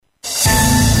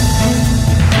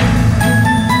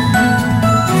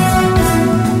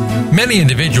Many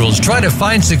individuals try to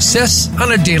find success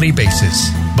on a daily basis.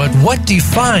 But what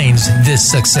defines this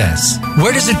success?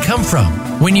 Where does it come from?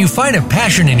 When you find a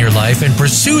passion in your life and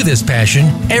pursue this passion,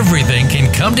 everything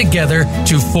can come together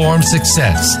to form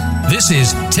success. This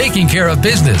is Taking Care of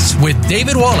Business with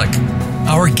David Wallach.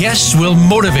 Our guests will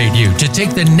motivate you to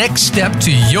take the next step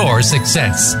to your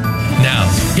success. Now,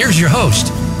 here's your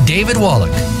host, David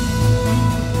Wallach.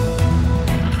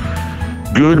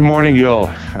 Good morning,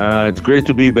 y'all. It's great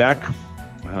to be back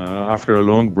after a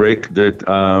long break that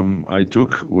I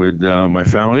took with my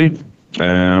family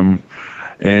and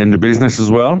the business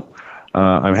as well.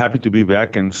 I'm happy to be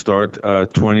back and start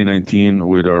 2019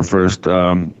 with our first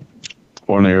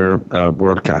on-air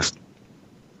broadcast.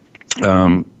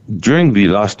 During the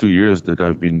last 2 years that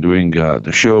I've been doing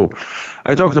the show,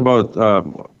 I talked about,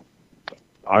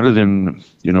 other than,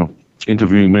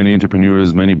 interviewing many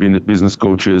entrepreneurs, many business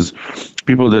coaches,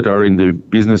 people that are in the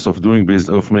business of doing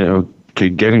business,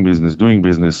 getting business, doing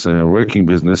business, working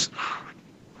business.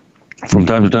 From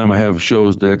time to time, I have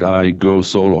shows that I go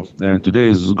solo, and today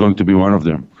is going to be one of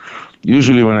them.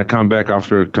 Usually when I come back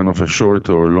after kind of a short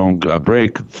or long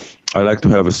break, I like to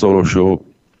have a solo show.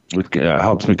 It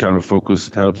helps me kind of focus.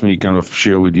 It helps me kind of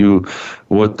share with you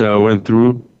what I went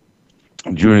through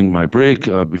during my break.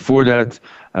 Before that,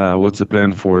 what's the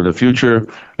plan for the future,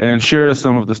 and share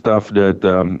some of the stuff that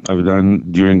I've done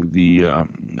during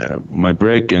my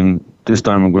break. And this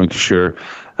time I'm going to share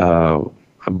a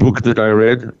book that I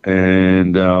read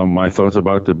and my thoughts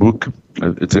about the book.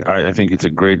 I think it's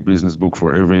a great business book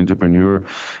for every entrepreneur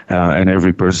and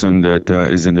every person that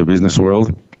is in the business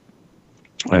world.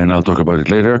 And I'll talk about it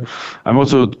later. I'm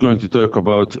also going to talk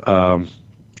about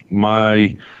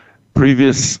my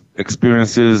previous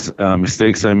experiences,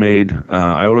 mistakes I made.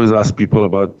 I always ask people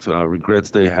about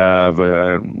regrets they have.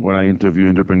 When I interview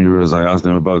entrepreneurs, I ask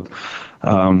them about,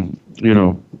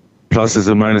 pluses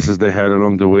and minuses they had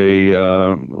along the way,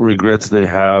 regrets they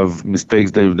have,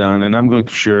 mistakes they've done. And I'm going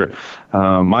to share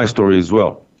my story as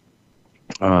well.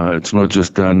 It's not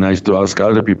just nice to ask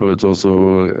other people. It's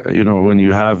also, when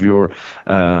you have your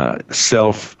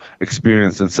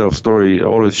self-experience and self-story,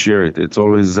 always share it. It's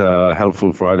always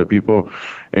helpful for other people.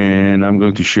 And I'm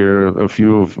going to share a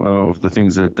few of the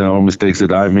things or mistakes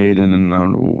that I've made and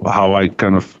how I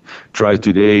kind of try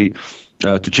today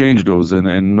to change those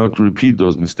and not repeat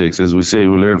those mistakes. As we say,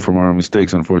 we learn from our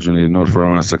mistakes, unfortunately, not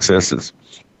from our successes.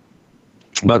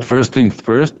 But first things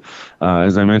first,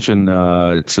 as I mentioned,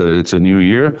 it's a new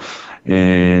year,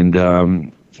 and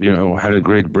had a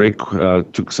great break.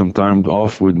 Took some time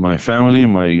off with my family,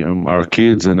 our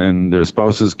kids, and then their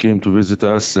spouses came to visit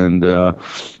us, and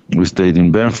we stayed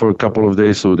in Banff for a couple of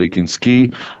days so they can ski.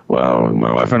 Well,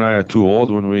 my wife and I are too old.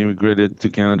 When we immigrated to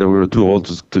Canada, we were too old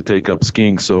to take up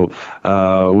skiing, so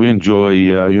we enjoy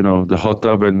the hot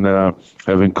tub and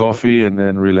having coffee and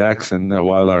then relax and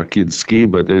while our kids ski.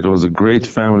 But it was a great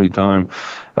family time,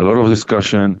 a lot of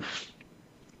discussion.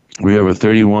 We have a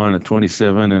 31, a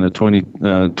 27, and a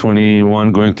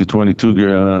 21 going to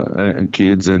 22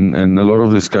 kids, and a lot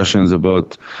of discussions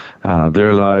about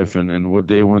their life and what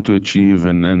they want to achieve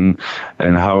and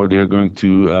how they're going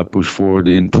to push forward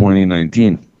in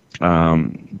 2019.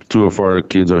 Two of our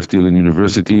kids are still in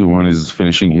university. One is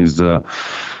finishing his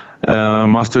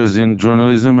master's in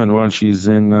journalism, and one she's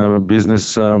in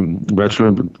business,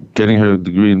 bachelor, getting her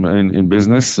degree in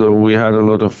business. So we had a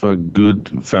lot of good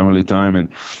family time. And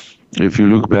if you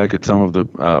look back at some of the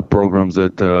programs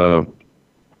that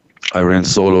I ran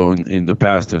solo in the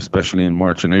past, especially in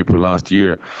March and April last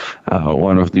year,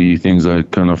 one of the things I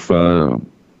kind of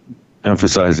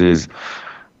emphasize is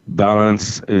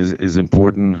balance is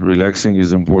important, relaxing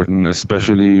is important,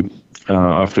 especially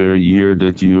after a year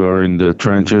that you are in the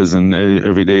trenches and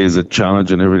every day is a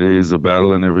challenge and every day is a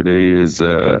battle and every day is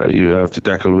you have to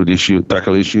tackle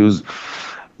issues.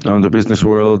 On the business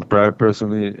world,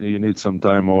 personally, you need some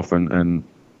time off. And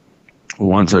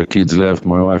once our kids left,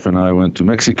 my wife and I went to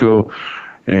Mexico,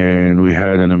 and we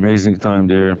had an amazing time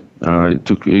there.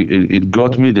 It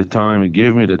got me the time. It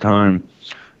gave me the time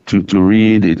to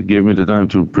read. It gave me the time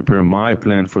to prepare my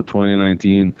plan for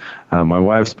 2019. My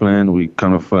wife's plan. We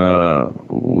kind of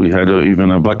we had even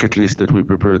a bucket list that we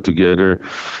prepared together,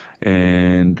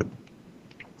 and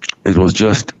it was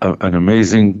just an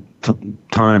amazing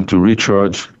time to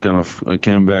recharge. I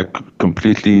came back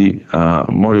completely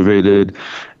motivated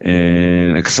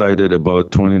and excited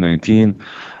about 2019.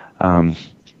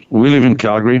 We live in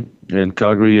Calgary,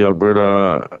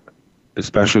 Alberta,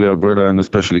 especially Alberta and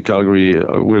especially Calgary.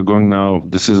 We're going now.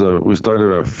 We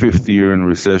started our 5th year in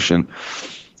recession.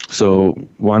 So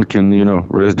one can,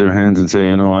 raise their hands and say,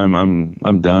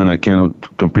 I'm done. I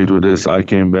cannot compete with this. I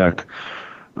came back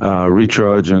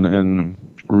recharge and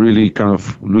really kind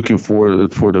of looking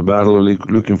forward for the battle,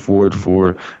 looking forward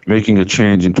for making a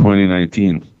change in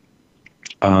 2019.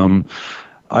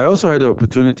 I also had the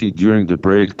opportunity during the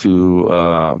break to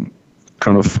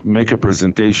kind of make a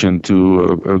presentation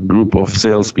to a group of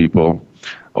salespeople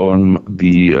on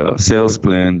the sales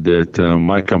plan that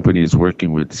my company is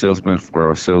working with, sales plan for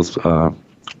our sales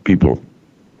people.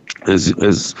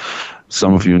 As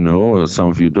some of you know, or some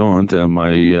of you don't,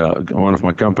 one of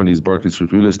my companies, Barclay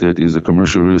Street Real Estate, is a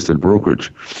commercial real estate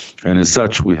brokerage. And as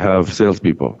such, we have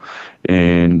salespeople.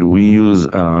 And we use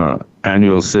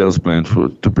annual sales plan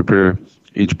to prepare.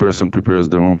 Each person prepares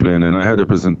their own plan. And I had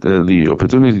the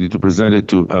opportunity to present it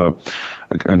to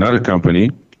another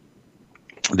company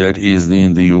that is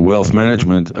in the wealth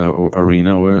management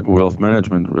arena, wealth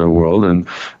management world, and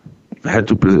had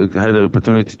the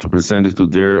opportunity to present it to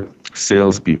their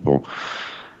salespeople.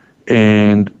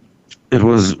 And it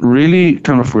was really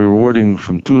kind of rewarding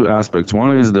from two aspects.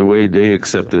 One is the way they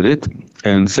accepted it,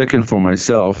 and second, for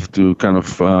myself to kind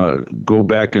of go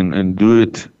back and do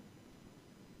it,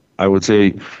 I would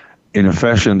say, in a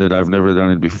fashion that I've never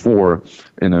done it before,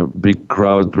 in a big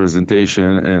crowd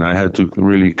presentation, and I had to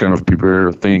really kind of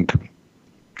prepare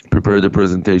the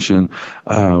presentation,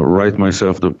 write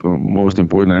myself the most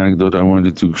important anecdote I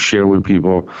wanted to share with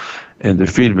people, and the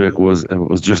feedback was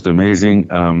just amazing.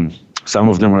 Some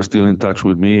of them are still in touch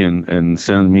with me and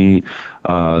send me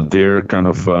their kind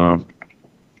of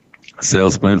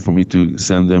sales plan for me to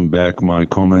send them back my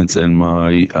comments and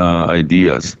my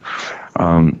ideas.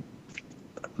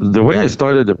 The way I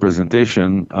started the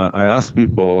presentation, I asked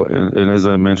people, and as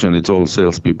I mentioned, it's all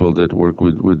salespeople that work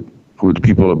with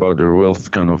people about their wealth,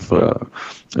 kind of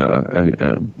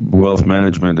wealth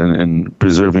management and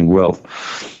preserving wealth.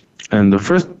 And I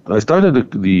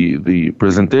started the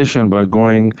presentation by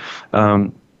going,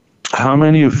 how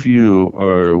many of you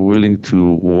are willing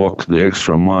to walk the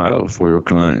extra mile for your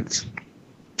clients?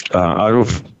 Out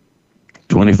of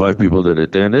 25 people that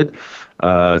attended,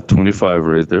 25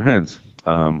 raised their hands,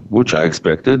 which I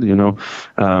expected.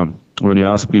 When you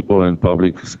ask people in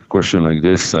public a question like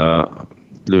this, how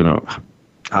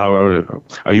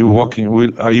are you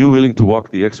willing to walk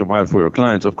the extra mile for your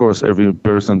clients? Of course, every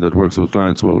person that works with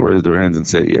clients will raise their hands and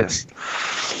say yes.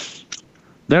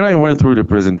 Then I went through the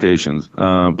presentations.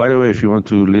 By the way, if you want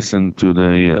to listen to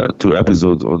the two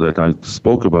episodes that I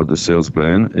spoke about the sales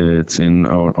plan, it's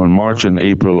on March and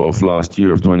April of last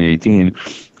year of 2018.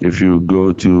 If you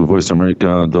go to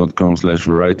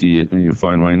voiceamerica.com/variety and you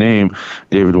find my name,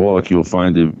 David Wallach, you'll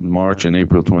find the March and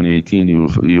April 2018.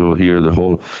 You'll hear the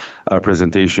whole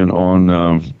presentation on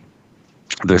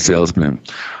the sales plan.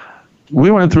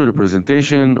 We went through the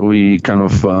presentation. We kind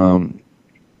of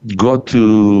got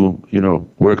to,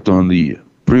 worked on the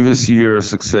previous year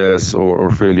success or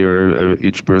failure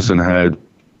each person had.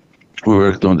 We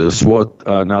worked on the SWOT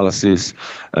analysis,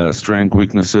 strengths,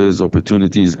 weaknesses,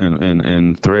 opportunities,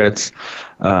 and threats.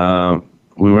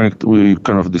 We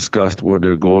kind of discussed what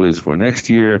their goal is for next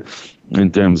year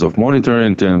in terms of monitoring,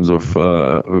 in terms of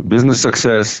business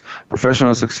success,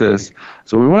 professional success.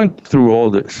 So we went through all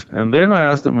this. And then I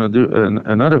asked them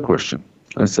another question.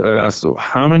 I asked, so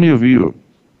how many of you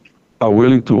are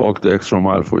willing to walk the extra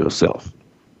mile for yourself?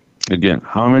 Again,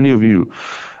 how many of you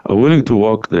are willing to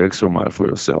walk the extra mile for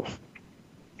yourself?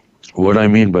 What I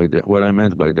meant by that,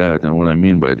 and what I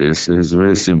mean by this is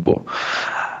very simple.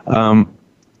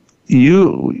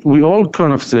 We all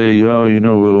kind of say,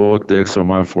 we'll walk the extra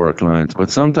mile for our clients,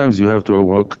 but sometimes you have to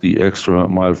walk the extra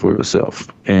mile for yourself.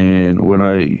 And when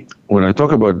I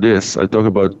talk about this, I talk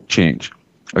about change.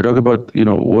 I talk about,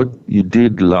 what you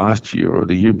did last year or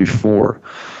the year before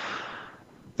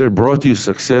that brought you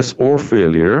success or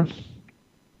failure.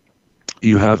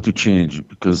 You have to change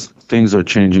because things are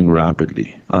changing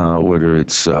rapidly. Whether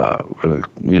it's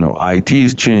IT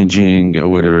is changing,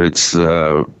 whether it's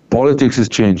politics is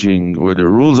changing, whether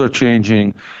rules are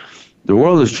changing, the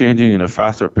world is changing in a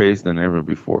faster pace than ever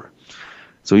before.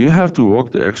 So you have to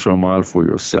walk the extra mile for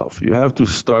yourself. You have to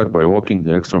start by walking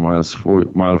the extra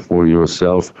mile for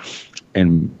yourself,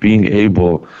 and being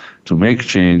able to make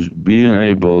change, being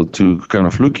able to kind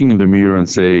of looking in the mirror and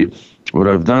say, what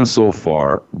I've done so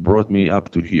far brought me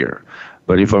up to here.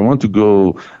 But if I want to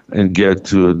go and get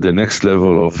to the next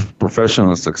level of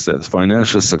professional success,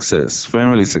 financial success,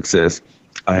 family success,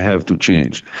 I have to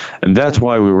change. And that's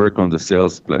why we work on the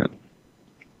sales plan.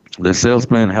 The sales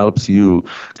plan helps you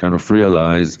kind of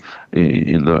realize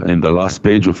in the last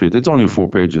page of it. It's only 4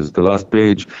 pages. The last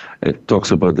page, it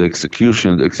talks about the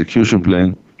execution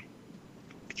plan.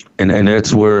 And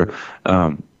that's where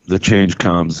the change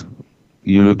comes.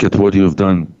 you look at what you've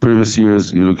done previous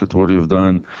years, you look at what you've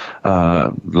done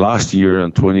last year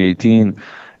in 2018,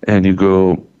 and you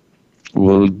go,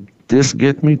 will this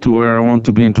get me to where I want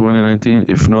to be in 2019?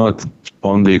 If not,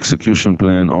 on the execution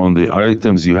plan, on the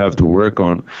items you have to work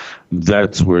on,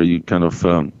 that's where you kind of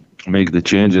make the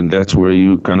change, and that's where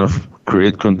you kind of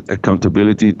create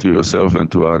accountability to yourself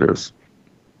and to others.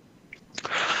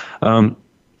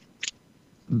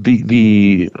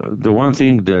 The one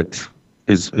thing that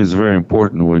is very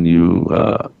important when you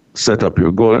set up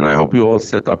your goal, and I hope you all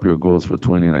set up your goals for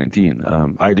 2019.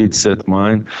 I did set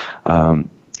mine.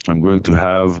 I'm going to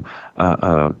have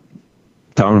a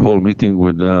town hall meeting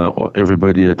with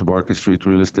everybody at Barker Street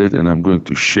Real Estate, and I'm going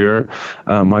to share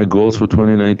my goals for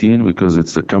 2019 because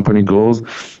it's the company goals.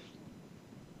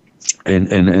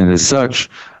 And as such,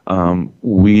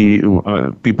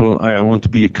 people, I want to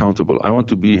be accountable. I want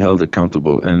to be held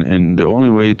accountable, and the only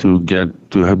way to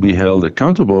get to be held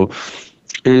accountable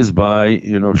is by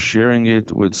sharing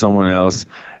it with someone else,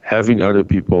 having other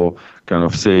people kind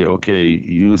of say, okay,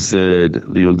 you said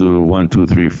you'll do 1, 2,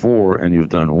 3, 4, and you've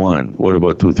done 1. What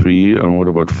about 2, 3, and what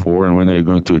about 4, and when are you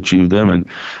going to achieve them? And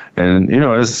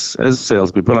as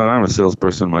salespeople, and I'm a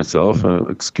salesperson myself,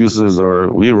 excuses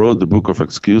we wrote the book of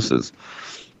excuses.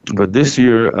 But this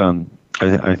year,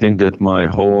 I think that my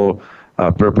whole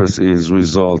purpose is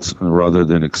results rather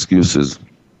than excuses.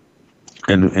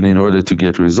 And in order to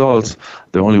get results,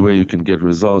 the only way you can get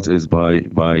results is by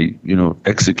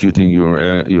executing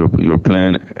your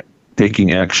plan,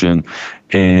 taking action,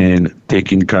 and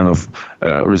taking kind of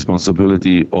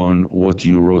responsibility on what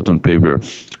you wrote on paper.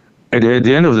 At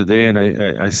the end of the day, and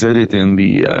I said it in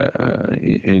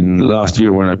last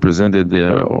year when I presented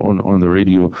on the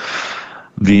radio,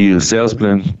 the sales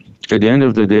plan. At the end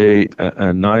of the day,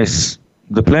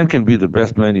 the plan can be the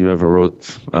best plan you ever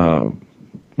wrote.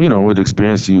 With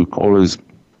experience, you always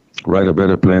write a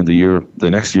better plan. The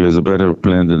next year is a better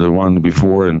plan than the one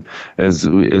before, and as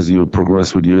you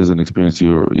progress with years and experience,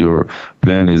 your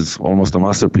plan is almost a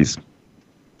masterpiece.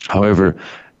 However,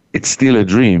 it's still a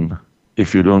dream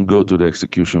if you don't go to the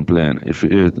execution plan.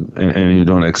 And you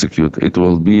don't execute, it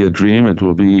will be a dream. It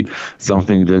will be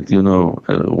something that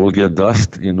will get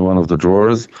dust in one of the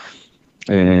drawers.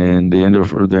 And the end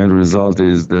result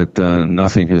is that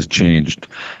nothing has changed,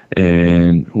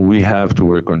 and we have to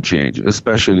work on change,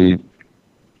 especially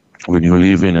when you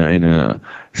live in a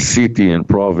city and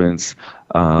province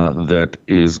that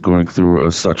is going through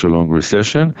such a long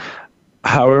recession.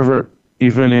 However,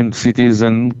 even in cities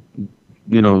and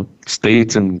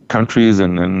states and countries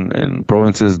and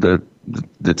provinces that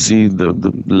see the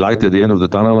light at the end of the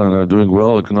tunnel and are doing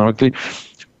well economically,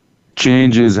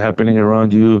 change is happening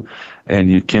around you,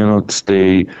 and you cannot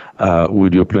stay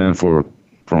with your plan from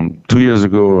 2 years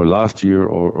ago or last year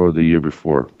or the year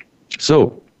before.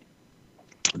 So,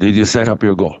 did you set up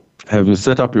your goal? Have you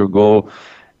set up your goal?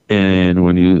 And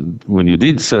when you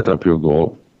did set up your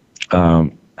goal,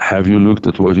 have you looked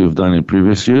at what you've done in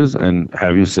previous years, and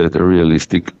have you set a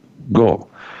realistic goal?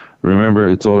 Remember,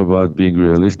 it's all about being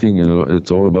realistic, it's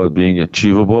all about being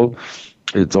achievable,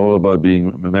 it's all about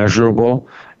being measurable,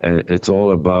 it's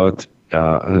all about,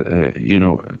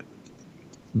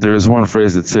 there's one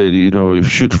phrase that said, if you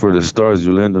shoot for the stars,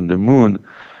 you land on the moon.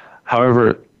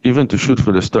 However, even to shoot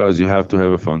for the stars, you have to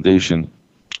have a foundation,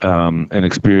 an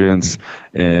experience,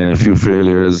 and a few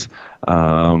failures,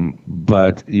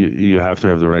 but you have to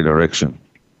have the right direction.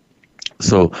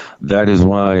 So that is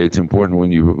why it's important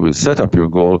when you set up your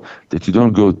goal that you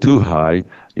don't go too high.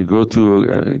 You go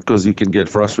because you can get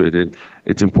frustrated.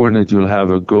 It's important that you'll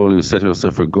have a goal. You set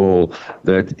yourself a goal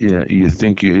that you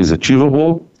think is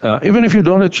achievable, even if you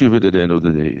don't achieve it at the end of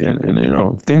the day.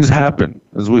 And things happen,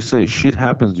 as we say, shit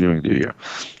happens during the year.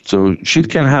 So shit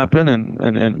can happen,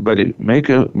 but make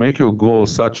your goal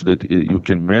such that you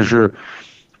can measure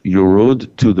your road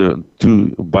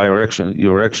by your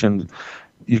action.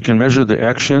 You can measure the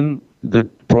action, the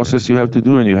process you have to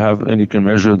do, and you can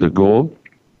measure the goal.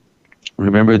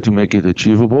 Remember to make it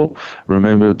achievable.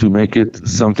 Remember to make it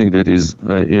something that is,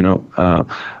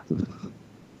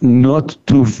 not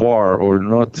too far, or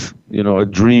not, a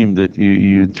dream that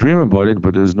you dream about it,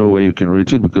 but there's no way you can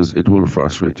reach it because it will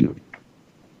frustrate you.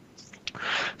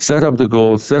 Set up the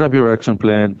goal, set up your action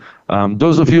plan.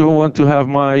 Those of you who want to have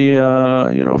my,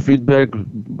 feedback,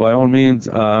 by all means,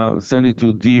 send it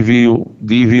to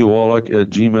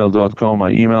dvwallach@gmail.com, my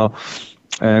email,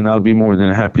 and I'll be more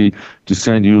than happy to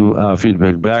send you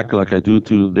feedback back, like I do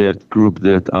to that group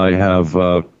that I have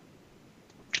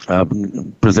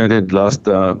presented last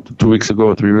 2 weeks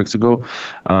ago, 3 weeks ago,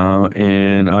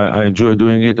 and I enjoy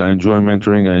doing it. I enjoy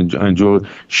mentoring. I enjoy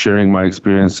sharing my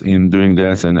experience in doing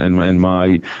that, and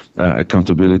my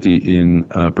accountability in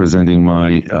presenting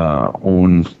my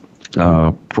own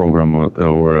program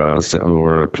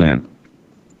or plan.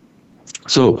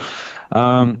 So,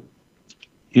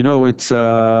 it's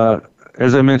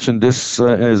as I mentioned, this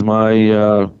is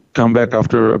my comeback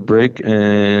after a break,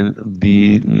 and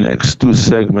the next two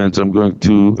segments I'm going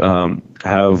to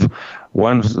have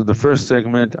the first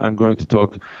segment I'm going to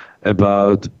talk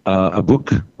about a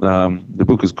book. The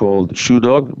book is called Shoe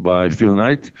Dog by Phil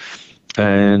Knight.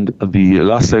 And the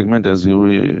last segment, as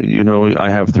you know, I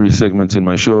have 3 segments in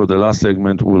my show. The last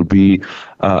segment will be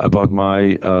about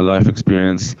my life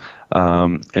experience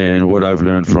and what I've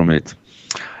learned from it.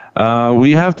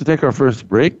 We have to take our first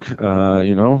break.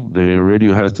 The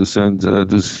radio has to send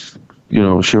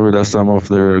share with us some of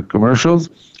their commercials.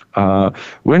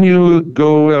 When we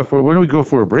go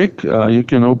for a break, you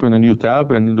can open a new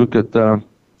tab and look at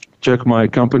check my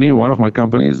company, one of my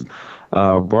companies,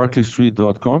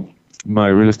 BarclayStreet.com, my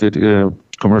real estate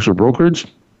commercial brokerage.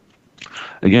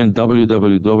 Again,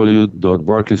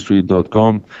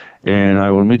 www.barclaystreet.com, and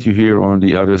I will meet you here on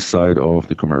the other side of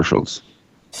the commercials.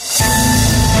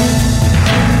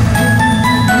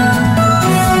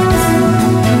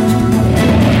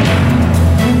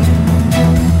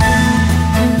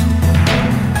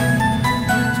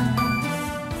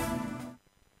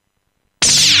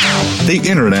 The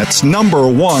Internet's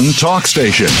 #1 talk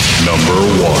station.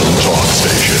 #1 talk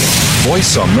station.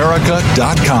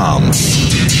 VoiceAmerica.com.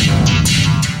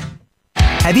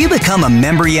 Have you become a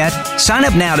member yet? Sign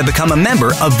up now to become a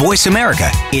member of Voice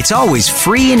America. It's always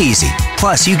free and easy.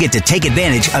 Plus, you get to take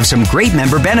advantage of some great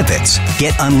member benefits.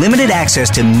 Get unlimited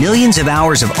access to millions of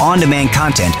hours of on-demand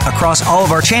content across all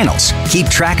of our channels. Keep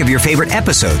track of your favorite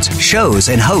episodes, shows,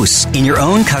 and hosts in your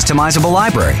own customizable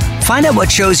library. Find out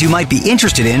what shows you might be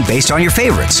interested in based on your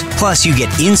favorites. Plus, you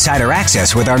get insider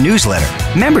access with our newsletter.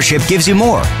 Membership gives you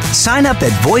more. Sign up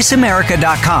at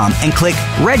voiceamerica.com and click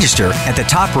register at the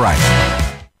top right.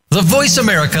 The Voice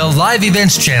America Live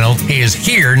Events channel is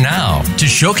here now to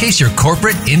showcase your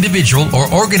corporate, individual,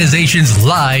 or organization's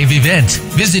live event.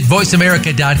 Visit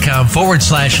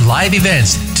voiceamerica.com/live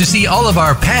events to see all of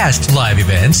our past live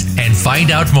events and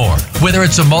find out more. Whether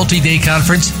it's a multi-day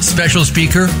conference, special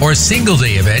speaker, or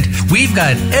single-day event, we've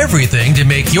got everything to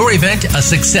make your event a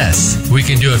success. We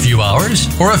can do a few hours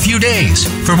or a few days.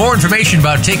 For more information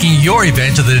about taking your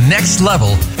event to the next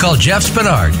level, call Jeff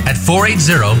Spinard at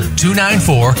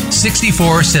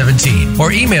 480-294-6417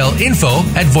 or email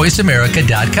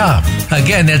info@voiceamerica.com.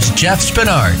 Again, that's Jeff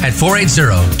Spinard at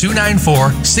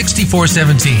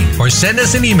 480-294-6417 or send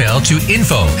us an email to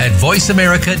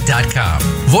info@voiceamerica.com.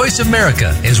 Voice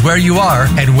America is where you are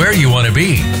and where you want to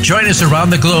be. Join us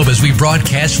around the globe as we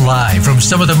broadcast live from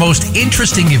some of the most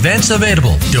interesting events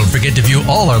available. Don't forget to view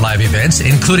all our live events,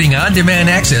 including on-demand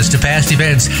access to past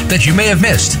events that you may have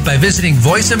missed by visiting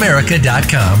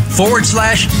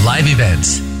voiceamerica.com/live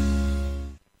events.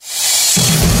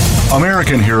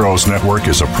 American Heroes Network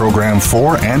is a program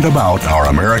for and about our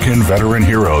American veteran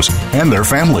heroes and their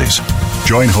families.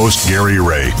 Join host Gary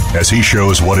Ray as he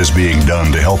shows what is being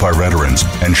done to help our veterans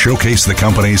and showcase the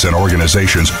companies and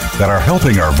organizations that are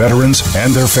helping our veterans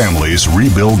and their families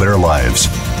rebuild their lives.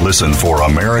 Listen for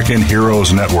American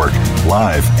Heroes Network,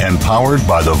 live and powered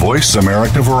by the Voice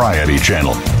America Variety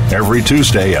Channel, every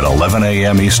Tuesday at 11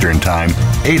 a.m. Eastern Time,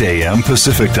 8 a.m.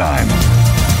 Pacific Time.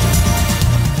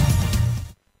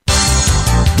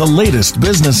 The latest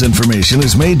business information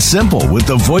is made simple with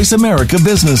the Voice America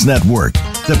Business Network.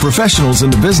 The professionals in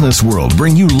the business world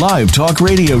bring you live talk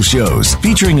radio shows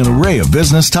featuring an array of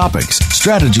business topics,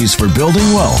 strategies for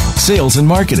building wealth, sales and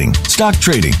marketing, stock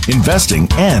trading, investing,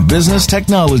 and business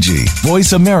technology.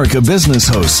 Voice America Business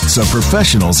hosts are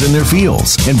professionals in their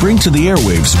fields and bring to the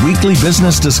airwaves weekly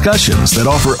business discussions that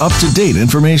offer up-to-date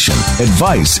information,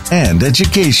 advice, and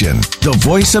education. The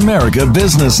Voice America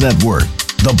Business Network.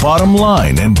 The bottom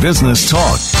line in business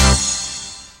talk.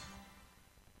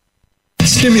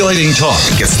 Stimulating talk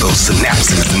gets those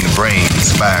synapses in the brain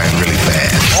firing really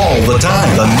fast. All the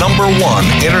time. The #1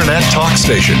 Internet talk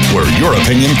station where your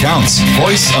opinion counts.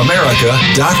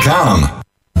 VoiceAmerica.com.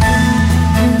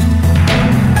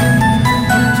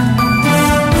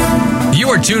 You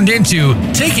are tuned into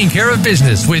Taking Care of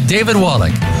Business with David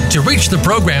Wallach. To reach the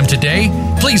program today,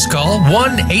 please call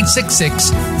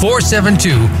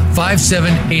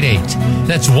 1-866-472-5788.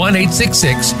 That's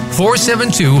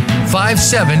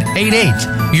 1-866-472-5788.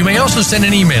 You may also send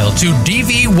an email to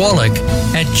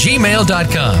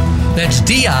dvwallach@gmail.com. That's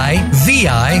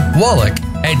DIVI Wallach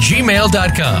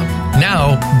 @gmail.com.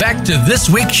 Now, back to this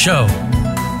week's show.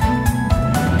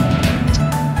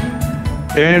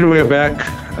 And we're back.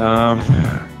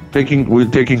 We're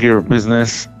taking care of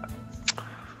business.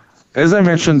 As I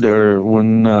mentioned there,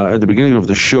 when at the beginning of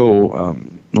the show,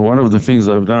 one of the things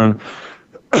I've done,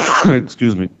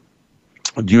 excuse me,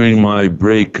 during my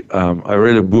break, I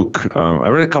read a book. I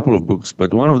read a couple of books,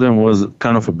 but one of them was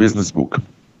kind of a business book.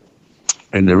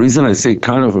 And the reason I say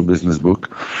kind of a business book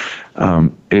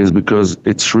is because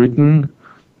it's written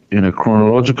in a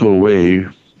chronological way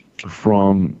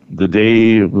from the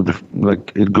day,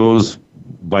 like it goes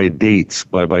by dates,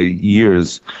 by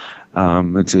years.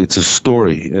 It's a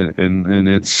story, and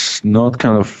it's not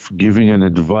kind of giving an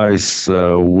advice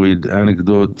with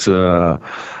anecdote,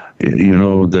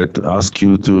 that ask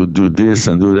you to do this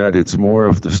and do that. It's more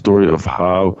of the story of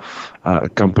how a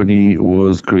company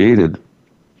was created.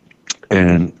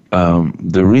 And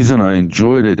the reason I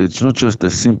enjoyed it, it's not just the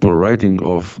simple writing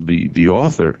of the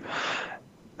author.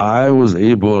 I was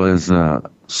able, as a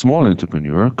small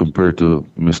entrepreneur compared to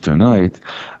Mr. Knight,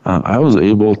 I was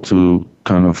able to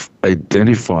kind of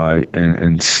identify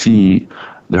and see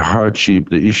the hardship,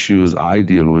 the issues I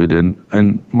deal with.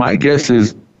 And my guess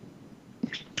is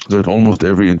that almost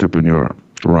every entrepreneur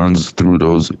runs through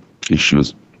those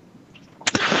issues.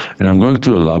 And I'm going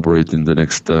to elaborate in the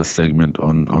next segment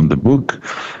on the book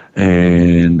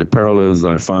and the parallels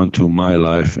I found to my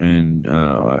life. And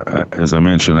as I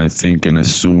mentioned, I think and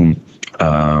assume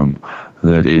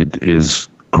that it is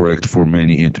correct for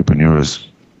many entrepreneurs.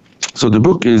 So the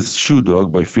book is Shoe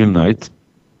Dog by Phil Knight.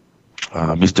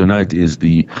 Mr. Knight is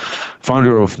the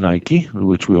founder of Nike,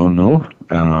 which we all know,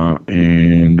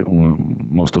 and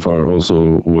most of our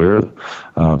also wear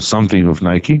something of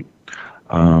Nike.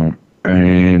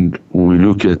 And we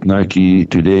look at Nike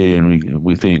today and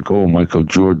we think, oh, Michael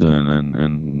Jordan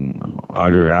and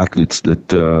other athletes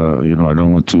that, I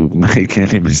don't want to make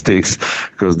any mistakes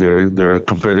because they're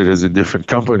competitors in different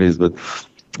companies, but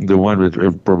the one that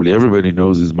probably everybody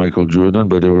knows is Michael Jordan,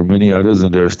 but there were many others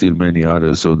and there are still many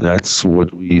others. So that's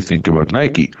what we think about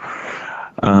Nike.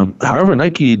 However,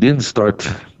 Nike didn't start,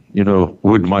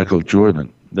 with Michael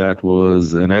Jordan. That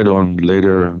was an add-on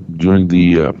later during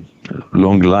the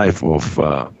long life of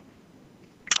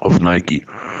Nike.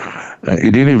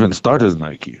 It didn't even start as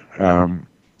Nike.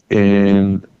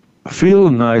 And Phil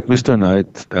Knight, Mr.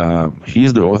 Knight,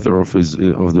 he's the author of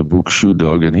the book Shoe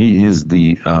Dog, and he is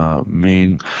the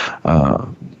main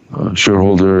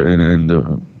shareholder and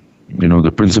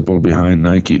the principal behind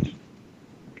Nike.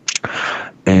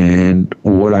 And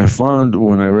what I found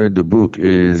when I read the book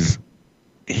is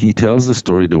he tells the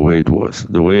story the way it was,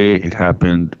 the way it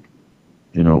happened,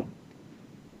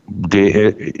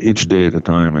 each day at a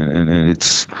time, and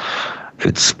it's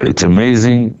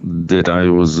amazing that I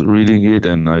was reading it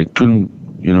and I couldn't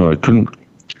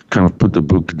kind of put the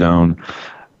book down.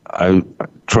 I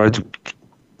tried to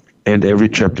end every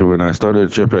chapter. When I started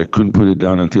a chapter, I couldn't put it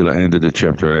down until I ended the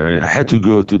chapter. I had to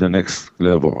go to the next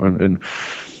level, and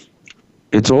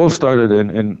it's all started,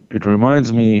 and it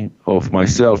reminds me of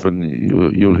myself, and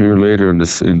you'll hear later in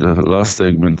the last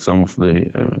segment some of the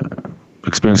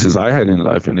experiences I had in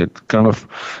life, and it kind of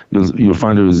you'll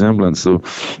find a resemblance. So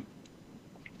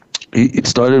it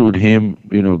started with him,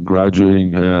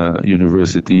 graduating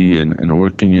university and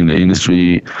working in the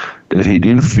industry that he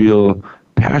didn't feel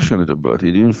passionate about.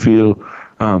 He didn't feel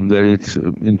that it's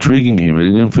intriguing him.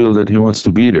 He didn't feel that he wants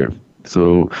to be there.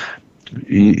 So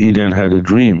he then had a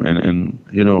dream, and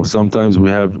sometimes we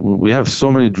have so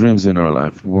many dreams in our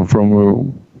life.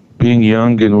 From being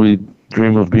young, and we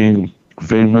dream of being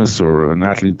famous or an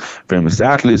athlete, famous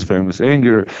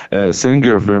singer,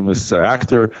 famous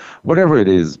actor, whatever it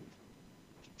is.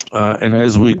 And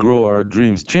as we grow, our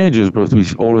dreams changes, but we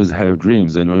always have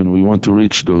dreams, and we want to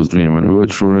reach those dreams, and we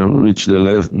want to reach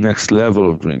the next level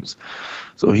of dreams.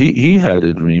 So he had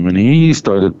a dream, and he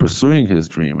started pursuing his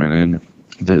dream, and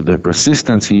the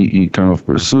persistence, he kind of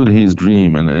pursued his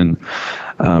dream, and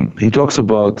he talks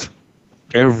about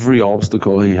every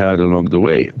obstacle he had along the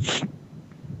way.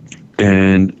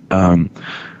 And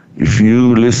if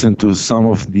you listen to some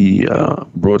of the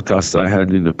broadcasts I had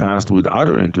in the past with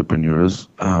other entrepreneurs,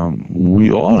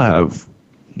 we all have,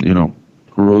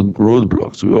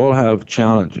 roadblocks. We all have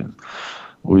challenges.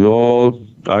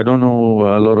 I don't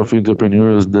know a lot of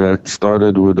entrepreneurs that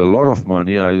started with a lot of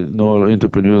money. I know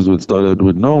entrepreneurs that started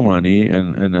with no money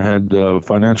and had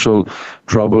financial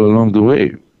trouble along the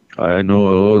way. I know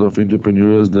a lot of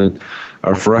entrepreneurs that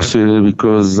are frustrated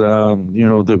because,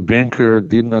 the banker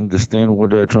didn't understand what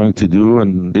they're trying to do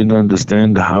and didn't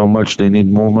understand how much they need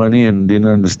more money and didn't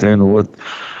understand what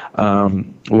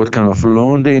kind of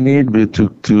loan they need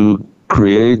to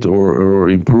create or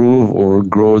improve or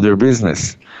grow their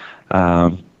business.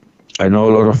 I know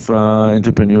a lot of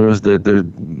entrepreneurs that their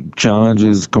challenge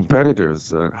is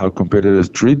competitors, how competitors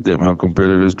treat them, how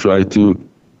competitors try to,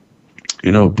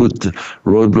 put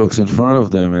roadblocks in front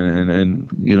of them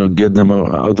and get them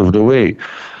out of the way.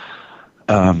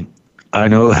 I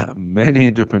know many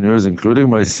entrepreneurs, including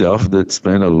myself, that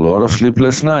spend a lot of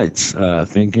sleepless nights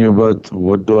thinking about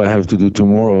what do I have to do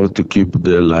tomorrow to keep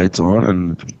the lights on,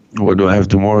 and what do I have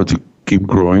tomorrow to keep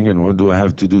growing, and what do I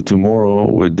have to do tomorrow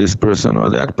with this person or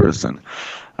that person.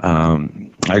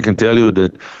 I can tell you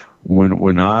that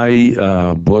when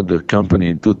I bought the company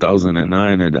in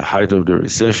 2009 at the height of the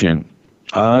recession,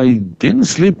 I didn't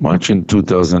sleep much in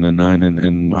 2009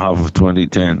 and half of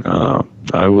 2010.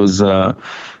 I was,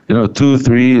 2,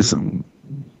 3,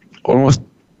 almost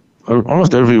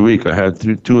every week I had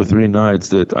 2 or 3 nights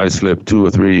that I slept 2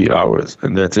 or 3 hours,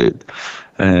 and that's it.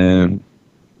 And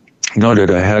not that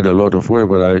I had a lot of work,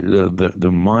 but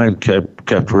the mind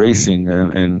kept racing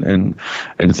and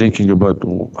thinking about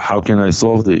how can I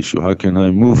solve the issue, how can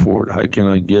I move forward, how can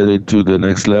I get it to the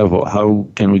next level, how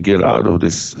can we get out of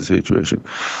this situation.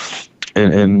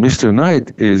 And Mr.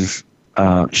 Knight is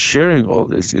sharing all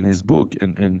this in his book,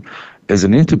 and as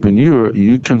an entrepreneur,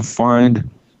 you can find,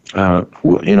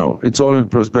 it's all in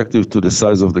perspective to the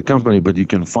size of the company, but you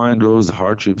can find those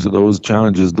hardships, those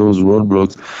challenges, those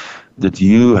roadblocks that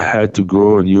you had to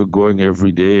grow, and you're going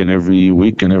every day and every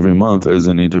week and every month as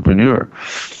an entrepreneur.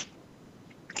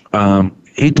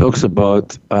 He talks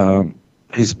about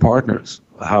his partners,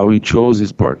 how he chose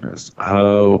his partners,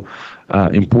 how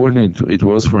important it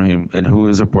was for him, and who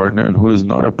is a partner and who is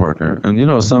not a partner.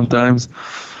 And sometimes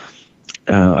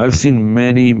I've seen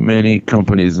many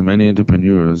companies, many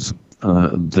entrepreneurs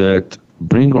that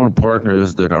bring on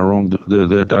partners that are wrong,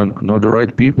 that are not the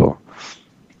right people.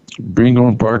 Bring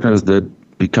on partners that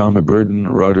become a burden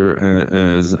rather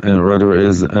than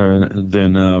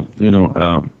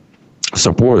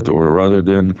support, or rather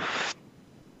than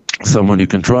someone you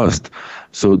can trust.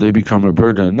 So they become a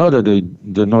burden. Not that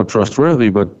they're not trustworthy,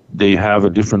 but they have a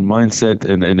different mindset,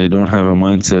 and they don't have a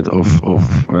mindset of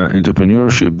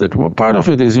entrepreneurship. That part of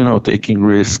it is taking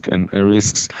risks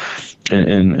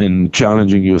and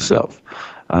challenging yourself.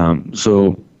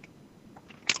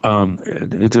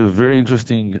 It's a very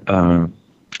interesting,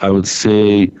 I would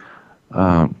say,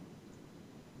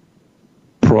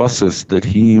 process that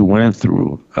he went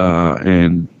through,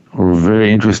 and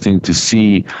very interesting to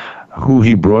see who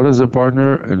he brought as a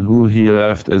partner and who he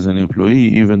left as an employee,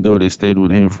 even though they stayed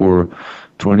with him for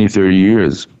 20, 30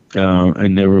 years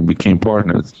and never became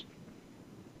partners.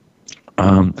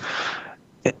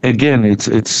 Again,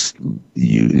 it's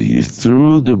you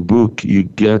through the book you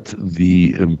get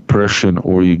the impression,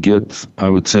 or you get, I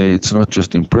would say, it's not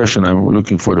just impression, I'm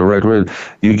looking for the right word,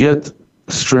 you get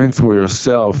strength for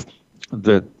yourself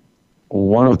that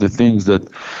one of the things that,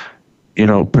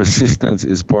 persistence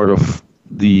is part of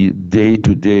the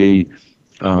day-to-day,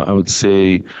 I would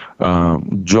say,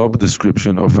 job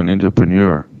description of an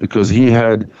entrepreneur, because he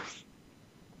had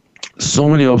so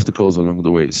many obstacles along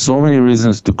the way, so many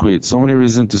reasons to quit, so many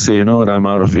reasons to say, I'm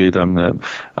out of it,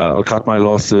 I'll cut my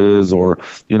losses, or,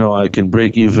 I can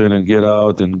break even and get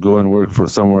out and go and work for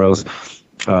somewhere else.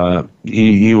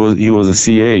 He was a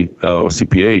CA or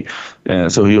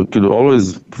CPA, so he could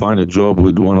always find a job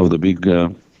with one of the big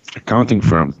accounting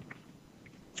firms.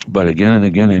 But again and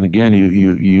again and again,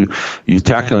 you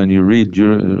tackle and you read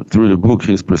through the book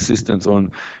his persistence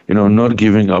on, not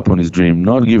giving up on his dream,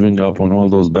 not giving up on all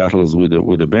those battles with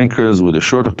the bankers, with the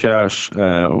short of cash,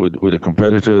 with the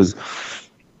competitors,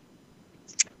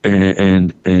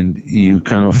 and you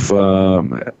kind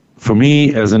of, for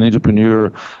me as an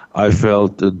entrepreneur, I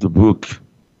felt that the book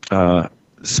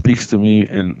speaks to me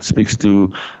and speaks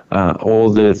to all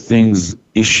the things,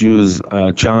 issues,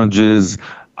 challenges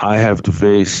I have to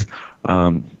face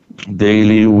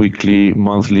daily, weekly,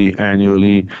 monthly,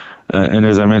 annually. And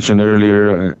as I mentioned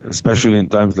earlier, especially in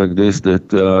times like this,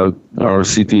 that our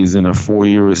city is in a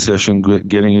 4-year recession,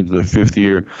 getting into the 5th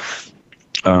year,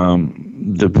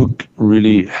 the book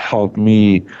really helped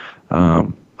me, I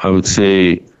would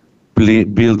say,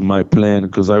 build my plan,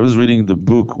 because I was reading the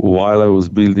book while I was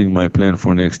building my plan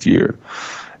for next year.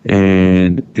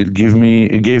 And it gave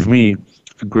me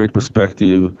a great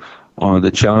perspective on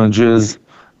the challenges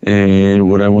and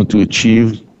what I want to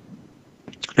achieve.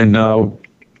 And now,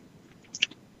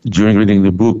 during reading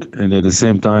the book and at the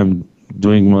same time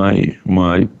doing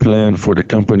my plan for the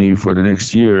company for the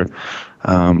next year,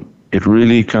 it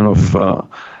really kind of,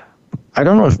 I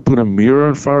don't know if put a mirror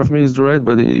in front of me is right,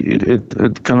 but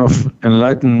it kind of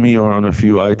enlightened me on a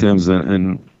few items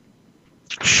and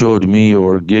showed me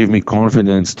or gave me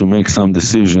confidence to make some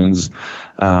decisions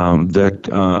that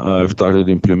I've started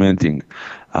implementing.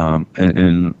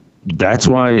 And that's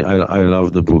why I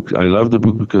love the book. I love the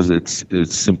book because it's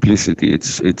simplicity.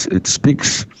 It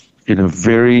speaks in a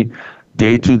very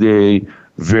day-to-day,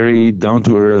 very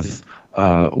down-to-earth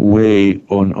way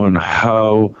on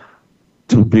how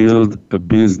to build a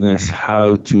business,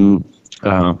 how to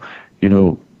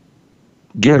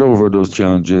get over those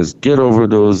challenges, get over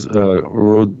those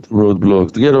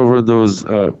roadblocks, get over those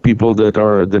people that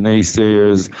are the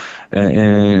naysayers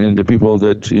and the people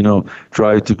that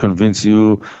try to convince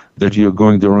you that you're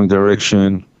going the wrong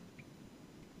direction,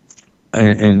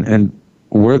 and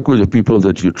work with the people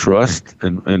that you trust,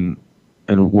 and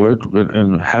work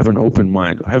and have an open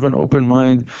mind. Have an open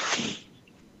mind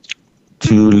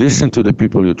to listen to the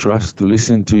people you trust, to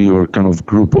listen to your kind of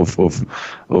group of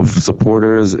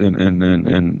supporters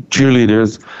and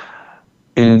cheerleaders.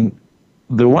 And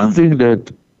the one thing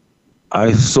that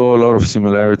I saw a lot of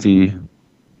similarity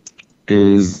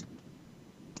is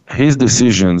his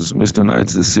decisions, Mr.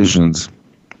 Knight's decisions,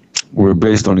 were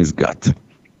based on his gut.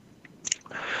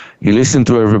 He listened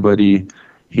to everybody.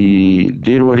 He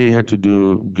did what he had to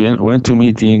do, went to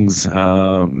meetings,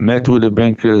 met with the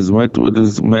bankers, met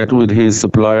with his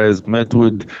suppliers, met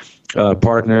with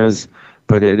partners.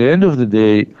 But at the end of the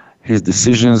day, his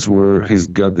decisions were his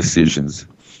gut decisions.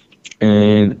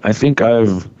 And I think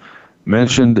I've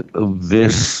mentioned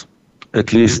this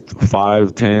at least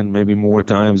 5, 10, maybe more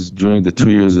times during the 2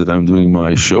 years that I'm doing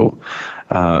my show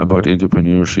about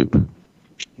entrepreneurship.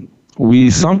 We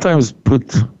sometimes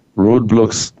put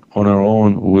roadblocks on our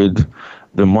own with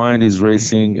the mind is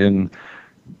racing, and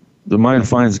the mind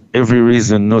finds every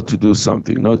reason not to do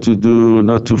something, not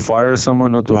to fire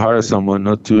someone, not to hire someone,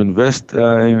 not to invest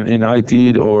in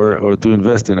IT or to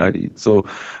invest in IT. So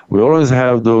we always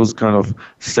have those kind of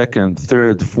second,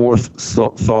 third, fourth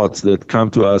thoughts that come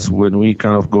to us when we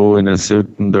kind of go in a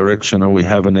certain direction, or we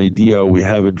have an idea, or we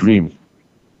have a dream.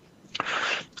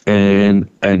 And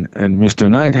Mr.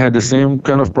 Knight had the same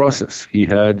kind of process. He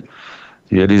had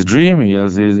his dream, he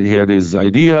had his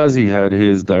ideas, he had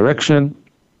his direction.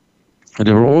 And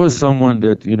there were always someone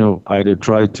that, either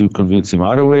tried to convince him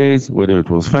other ways, whether it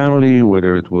was family,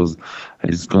 whether it was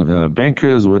his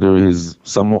bankers, whether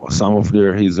some of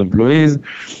his employees.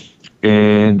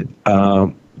 And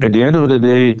at the end of the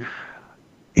day,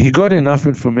 he got enough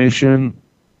information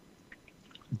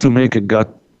to make a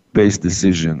gut-based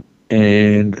decision.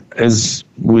 And as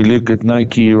we look at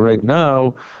Nike right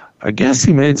now, I guess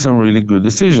he made some really good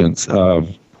decisions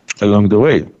along the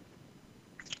way.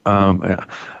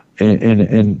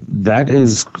 And that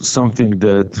is something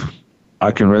that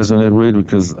I can resonate with,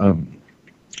 because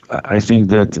I think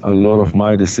that a lot of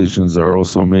my decisions are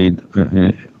also made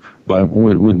with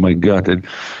my gut. And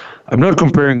I'm not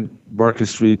comparing Barclay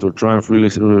Street or Triumph Real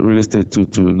Estate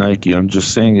to Nike. I'm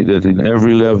just saying that in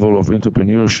every level of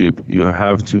entrepreneurship,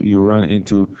 you run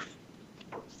into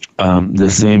the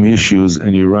same issues,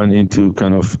 and you run into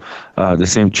kind of the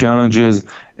same challenges,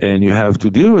 and you have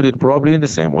to deal with it probably in the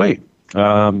same way.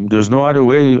 There's no other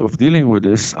way of dealing with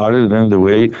this other than the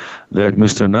way that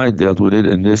Mr. Knight dealt with it,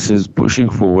 and this is pushing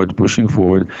forward,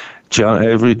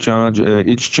 every challenge,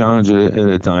 each challenge at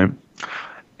a time.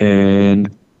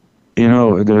 And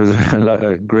there's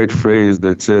a great phrase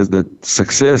that says that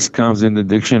success comes in the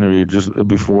dictionary just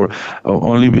before,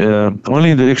 only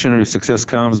in the dictionary success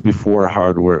comes before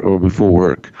hard work or before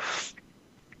work.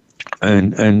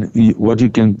 And what you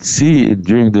can see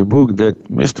during the book, that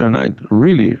Mr. Knight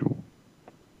really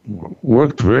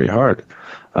worked very hard.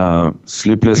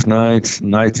 Sleepless nights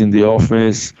in the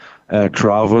office,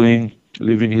 traveling,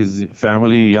 leaving his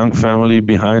young family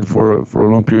behind for a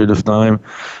long period of time,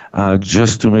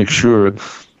 just to make sure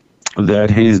that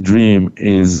his dream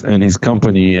and his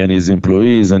company and his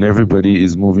employees and everybody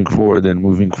is moving forward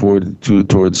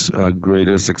towards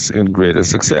greater success.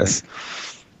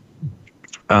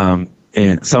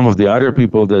 And some of the other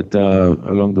people that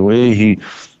along the way he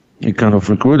kind of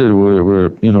recruited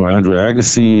were Andre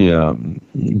Agassi,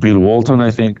 Bill Walton, I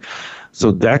think.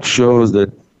 So that shows that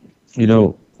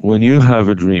when you have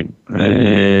a dream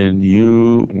and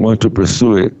you want to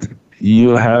pursue it,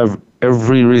 you have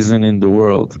every reason in the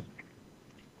world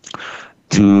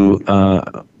to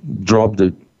drop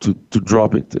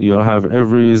it. You have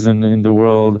every reason in the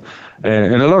world,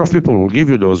 and a lot of people will give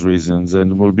you those reasons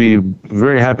and will be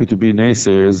very happy to be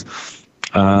naysayers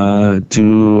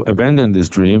to abandon this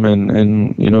dream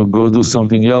and go do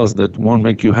something else that won't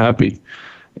make you happy.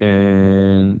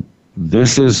 And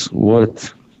this is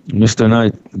what Mr.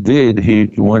 Knight did. He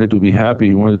wanted to be happy.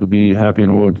 He wanted to be happy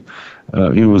in what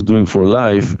he was doing for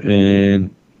life, and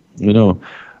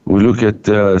we look at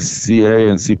CA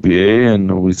and CPA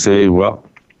and we say, well,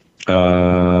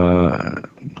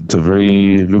 it's a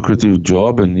very lucrative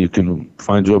job and you can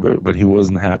find a job, but he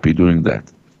wasn't happy doing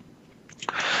that.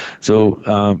 So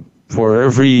for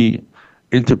every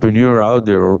entrepreneur out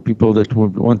there or people that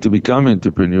would want to become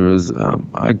entrepreneurs,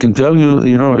 I can tell you,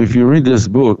 if you read this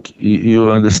book,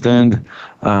 you'll understand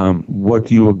what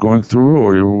you are going through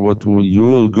or what you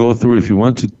will go through if you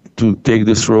want to take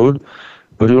this road.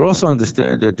 But you'll also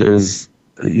understand that there's,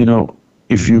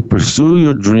 if you pursue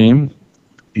your dream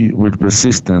with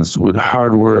persistence, with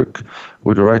hard work,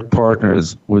 with the right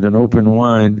partners, with an open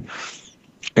mind,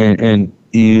 and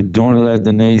you don't let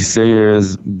the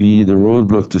naysayers be the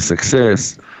roadblock to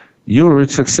success, you'll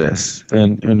reach success.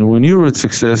 And when you reach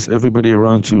success, everybody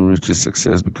around you reaches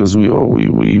success, because we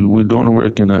don't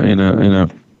work in a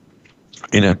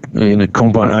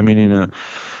compound. I mean,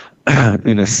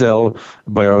 in a cell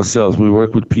by ourselves. We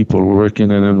work with people. We work in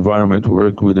an environment. We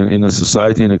work in a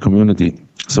society, in a community.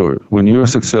 So when you're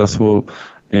successful,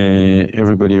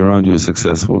 everybody around you is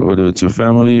successful, whether it's your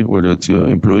family, whether it's your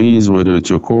employees, whether it's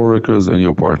your coworkers and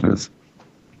your partners.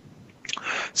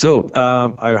 So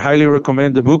I highly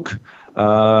recommend the book,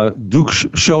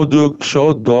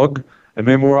 Show Dog, a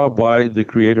memoir by the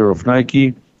creator of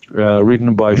Nike,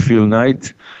 written by Phil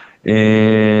Knight,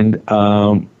 and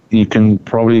you can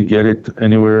probably get it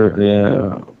anywhere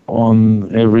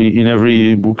in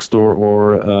every bookstore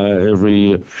or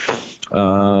every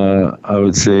I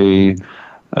would say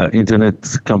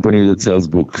internet company that sells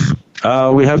books.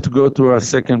 We have to go to our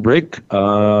second break.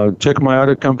 Check my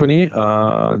other company,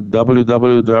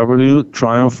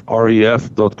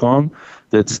 www.triumphref.com.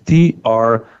 That's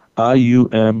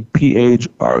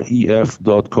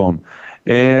TRIUMPHREF.com.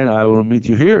 And I will meet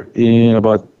you here in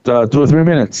about 2 or 3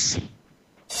 minutes.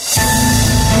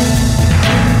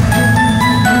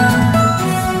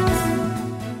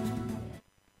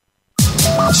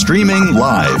 Streaming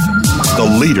live, the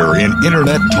leader in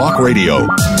Internet Talk Radio,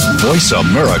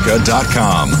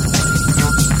 VoiceAmerica.com.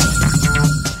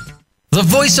 The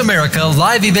Voice America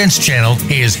Live Events channel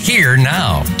is here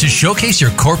now to showcase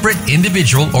your corporate,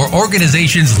 individual, or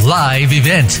organization's live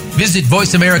event. Visit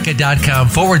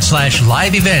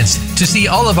voiceamerica.com/live events to see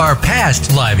all of our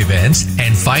past live events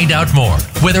and find out more.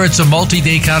 Whether it's a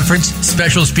multi-day conference,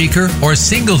 special speaker, or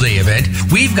single-day event,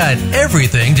 we've got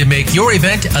everything to make your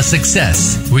event a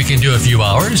success. We can do a few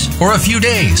hours or a few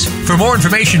days. For more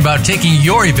information about taking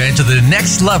your event to the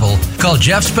next level, call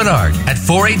Jeff Spinard at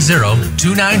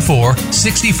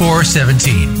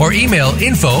 480-294-6417 or email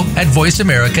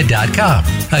info@voiceamerica.com.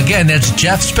 Again, that's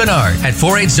Jeff Spinard at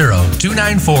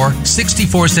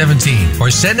 480-294-6417 or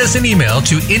send us an email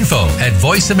to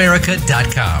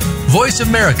info@voiceamerica.com. Voice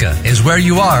America is where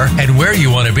you are and where you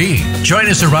want to be. Join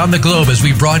us around the globe as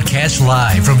we broadcast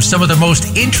live from some of the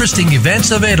most interesting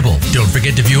events available. Don't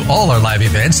forget to view all our live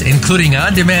events, including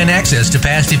on-demand access to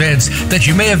past events that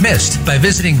you may have missed by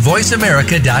visiting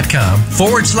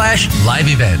voiceamerica.com/live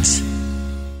events.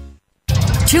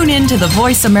 Tune in to the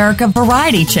Voice America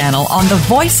Variety channel on the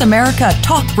Voice America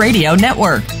Talk Radio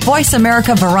Network. Voice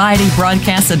America Variety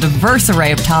broadcasts a diverse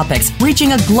array of topics,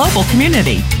 reaching a global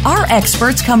community. Our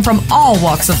experts come from all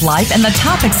walks of life, and the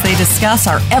topics they discuss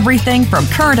are everything from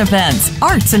current events,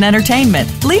 arts and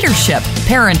entertainment, leadership,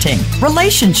 parenting,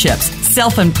 relationships,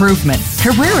 self-improvement,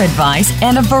 career advice,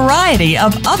 and a variety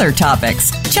of other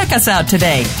topics. Check us out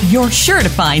today. You're sure to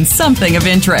find something of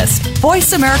interest.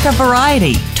 Voice America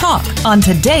Variety. Talk on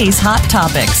today's hot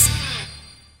topics.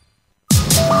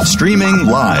 Streaming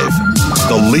live,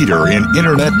 the leader in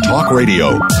Internet Talk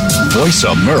Radio,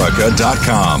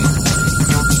 VoiceAmerica.com.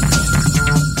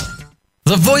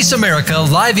 The Voice America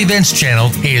Live Events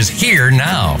channel is here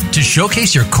now to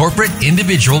showcase your corporate,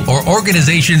 individual, or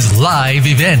organization's live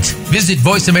event. Visit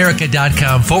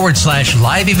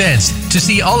voiceamerica.com/live events to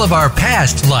see all of our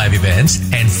past live events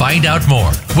and find out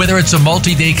more. Whether it's a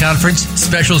multi-day conference,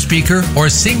 special speaker, or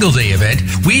single-day event,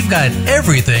 we've got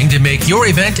everything to make your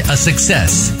event a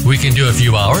success. We can do a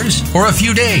few hours or a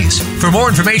few days. For more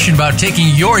information about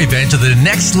taking your event to the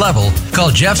next level,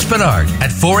 call Jeff Spinard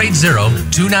at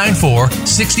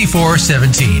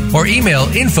 480-294-6417 or email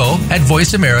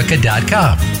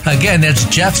info@voiceamerica.com. Again, that's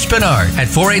Jeff Spinard at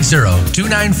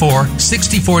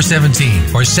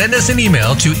 480-294-6417 or send us an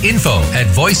email to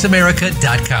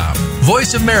info@voiceamerica.com.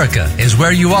 Voice America is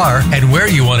where you are and where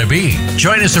you want to be.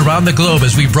 Join us around the globe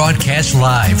as we broadcast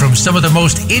live from some of the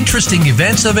most interesting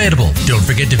events available. Don't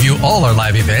forget to view all our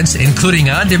live events,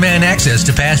 including on-demand access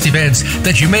to past events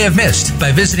that you may have missed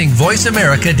by visiting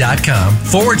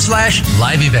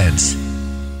voiceamerica.com/live events.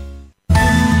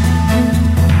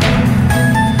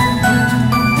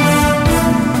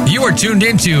 You are tuned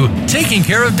into Taking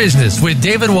Care of Business with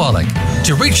David Wallach.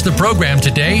 To reach the program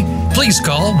today, please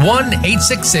call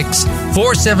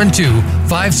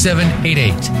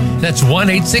 1-866-472-5788. That's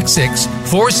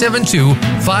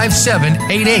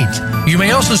 1-866-472-5788. You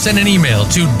may also send an email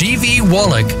to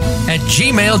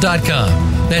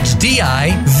dvwallach@gmail.com. That's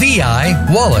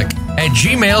DIVI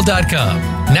Wallach@gmail.com.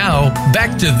 Now,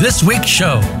 back to this week's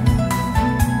show.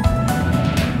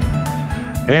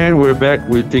 And we're back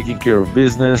with Taking Care of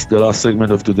Business, the last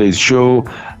segment of today's show.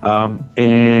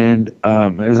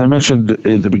 As I mentioned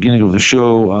at the beginning of the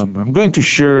show, I'm going to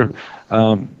share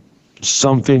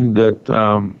something that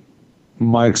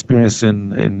my experience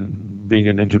in being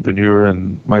an entrepreneur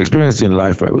and my experience in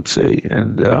life, I would say.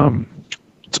 And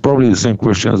it's probably the same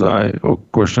question I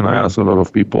ask a lot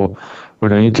of people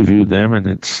when I interview them. And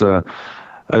it's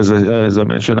as I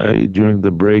mentioned, during the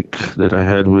break that I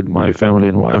had with my family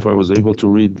and wife, I was able to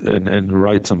read and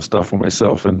write some stuff for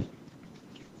myself. And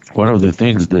one of the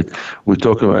things that we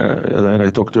talk about, and I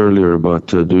talked earlier about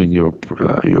doing your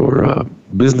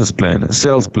business plan,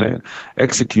 sales plan,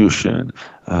 execution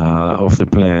of the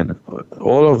plan,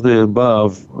 all of the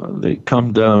above, they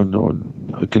come down, or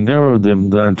I can narrow them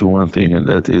down to one thing, and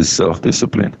that is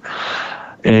self-discipline.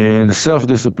 And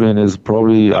self-discipline is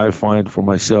probably, I find for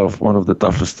myself, one of the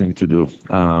toughest things to do.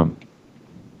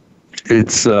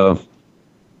 It's, and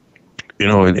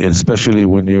especially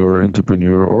when you're an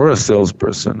entrepreneur or a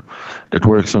salesperson that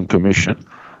works on commission.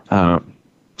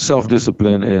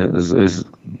 Self-discipline is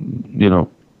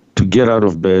to get out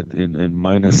of bed in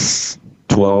minus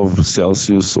 12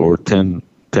 Celsius or 10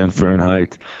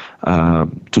 Fahrenheit,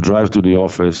 to drive to the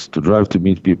office, to drive to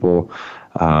meet people.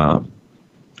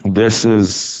 This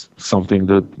is something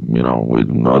that,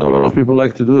 not a lot of people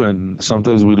like to do, and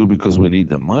sometimes we do because we need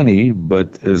the money,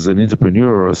 but as an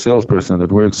entrepreneur or a salesperson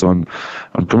that works on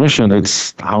commission,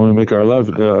 it's how we make our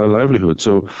livelihood.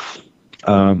 So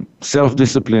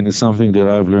self-discipline is something that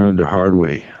I've learned the hard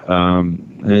way.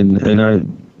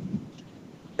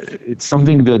 It's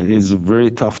something that is very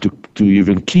tough to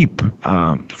even keep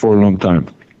for a long time.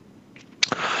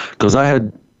 Because I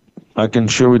can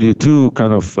share with you two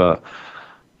kind of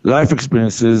life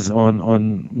experiences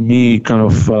on me kind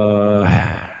of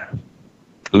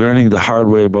learning the hard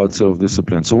way about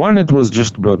self-discipline. So one, it was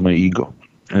just about my ego.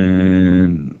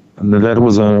 And that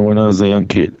was when I was a young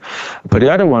kid. But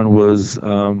the other one was,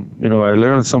 I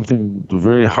learned something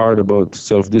very hard about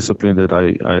self-discipline that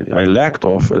I lacked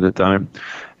of at the time.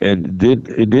 And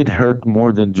it did hurt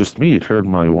more than just me. It hurt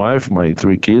my wife, my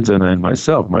 3 kids, and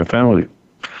myself, my family.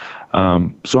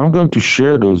 So I'm going to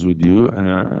share those with you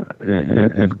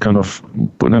and kind of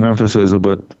put an emphasis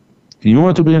about, you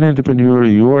want to be an entrepreneur,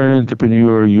 you are an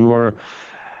entrepreneur, you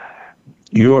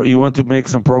want to make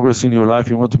some progress in your life,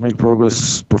 you want to make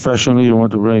progress professionally, you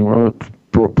want to bring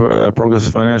progress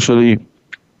financially.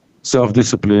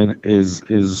 Self-discipline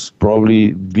is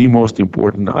probably the most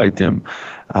important item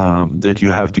that you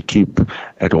have to keep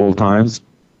at all times.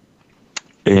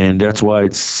 And that's why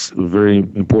it's very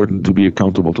important to be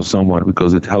accountable to someone,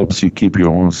 because it helps you keep your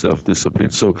own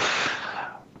self-discipline. So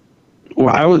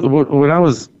when I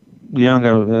was young,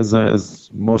 as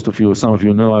most of you, some of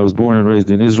you know, I was born and raised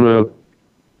in Israel.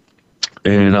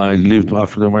 And I lived,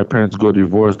 after my parents got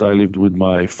divorced, I lived with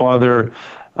my father.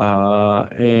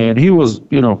 And he was,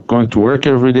 going to work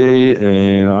every day,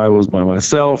 and I was by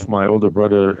myself. My older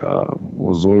brother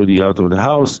was already out of the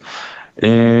house.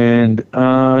 And,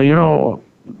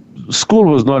 school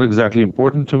was not exactly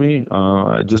important to me.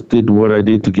 I just did what I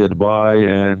did to get by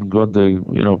and got the,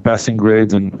 passing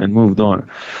grades and moved on.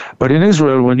 But in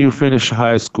Israel, when you finish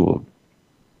high school,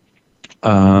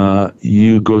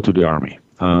 you go to the army,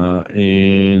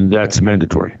 and that's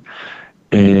mandatory.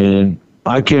 And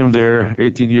I came there,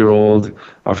 18-year-old,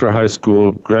 after high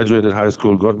school, graduated high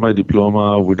school, got my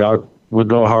diploma with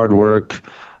no hard work,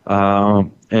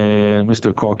 and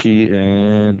Mr. Cocky,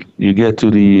 and you get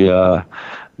to the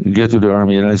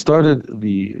army. And I started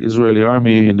the Israeli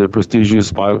army in the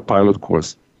prestigious pilot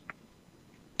course.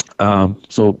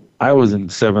 So I was in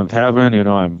 7th heaven,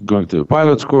 I'm going to the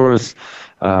pilot's course.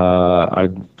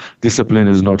 Discipline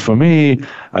is not for me.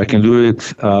 I can do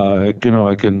it. I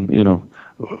can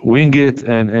wing it,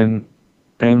 and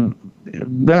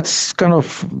that's kind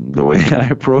of the way I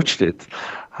approached it.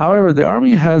 However, the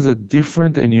army has a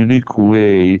different and unique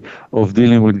way of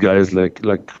dealing with guys like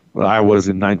I was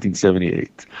in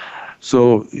 1978.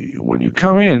 So when you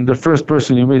come in, the first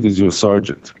person you meet is your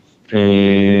sergeant.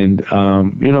 And,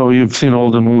 you've seen all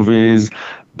the movies,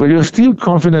 but you're still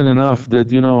confident enough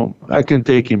that, I can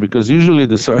take him, because usually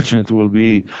the sergeant will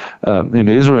be, in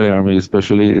the Israeli army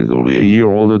especially, it will be a year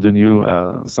older than you,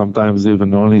 sometimes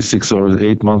even only 6 or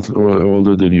 8 months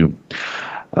older than you.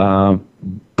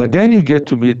 But then you get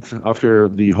to meet, after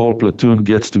the whole platoon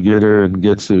gets together and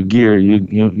gets to gear,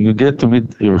 you get to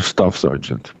meet your staff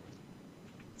sergeant.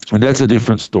 And that's a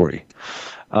different story.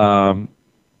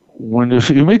 When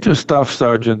you meet your staff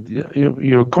sergeant,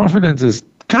 your confidence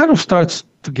starts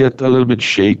to get a little bit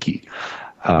shaky.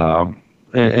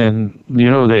 And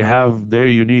they have their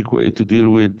unique way to deal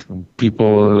with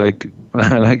people, like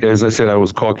as I said, I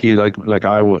was cocky like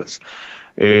I was.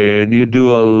 And you do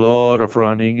a lot of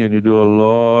running, and you do a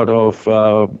lot of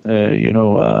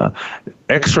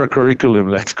extracurriculum,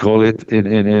 let's call it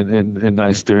in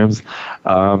nice terms,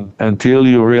 until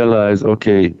you realize,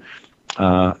 okay,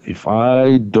 if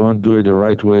I don't do it the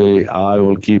right way, I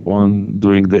will keep on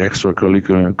doing the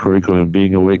extracurriculum,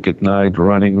 being awake at night,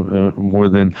 running more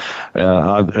than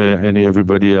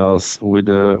everybody else, with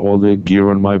all the gear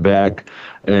on my back,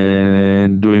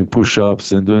 and doing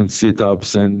push-ups and doing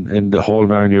sit-ups and the whole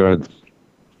 9 yards.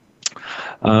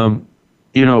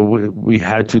 We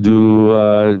had to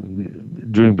do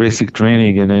during basic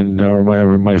training, and then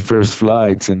my first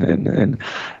flights, and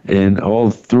all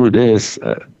through this.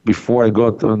 Before I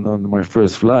got on my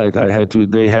first flight,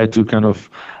 they had to kind of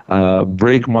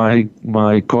break my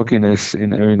cockiness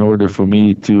in order for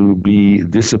me to be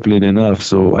disciplined enough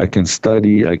so I can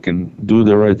study, I can do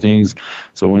the right things.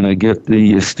 So when I get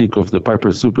the stick of the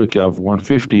Piper Super Cab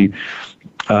 150,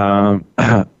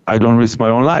 I don't risk my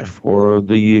own life or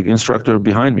the instructor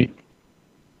behind me.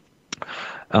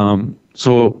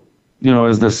 So,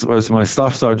 as my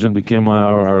staff sergeant became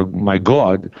my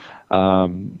god,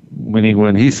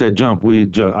 when he said jump,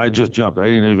 I just jumped. I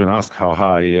didn't even ask how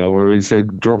high. Or he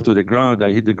said drop to the ground,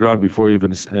 I hit the ground before he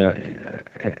even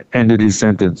ended his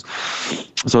sentence.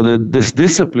 So this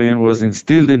discipline was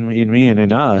instilled in me and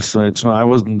in us. So I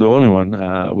wasn't the only one.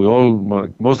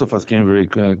 Most of us came very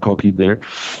cocky there.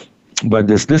 But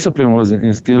this discipline was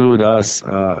instilled with us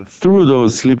through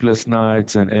those sleepless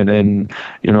nights and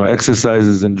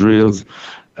exercises and drills,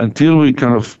 until we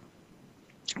kind of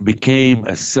became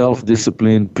a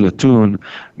self-disciplined platoon,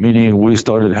 meaning we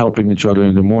started helping each other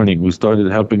in the morning. We started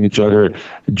helping each other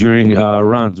during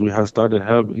runs. We have started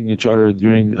helping each other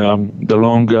during the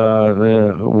long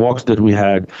walks that we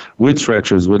had, with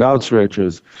stretchers, without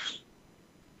stretchers.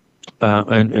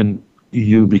 And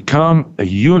you become a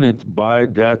unit by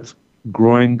that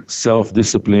growing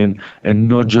self-discipline, and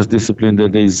not just discipline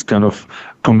that is kind of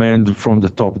command from the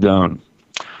top down.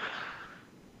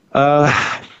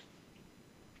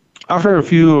 After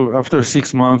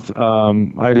 6 months,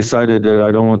 I decided that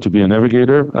I don't want to be a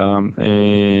navigator,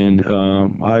 and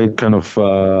I kind of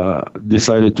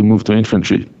decided to move to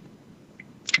infantry.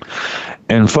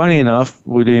 And funny enough,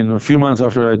 within a few months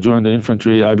after I joined the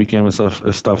infantry, I became a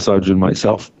staff sergeant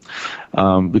myself,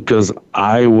 because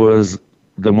I was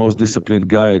the most disciplined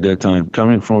guy at that time.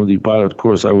 Coming from the pilot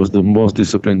course, I was the most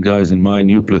disciplined guys in my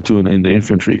new platoon in the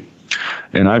infantry.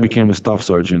 And I became a staff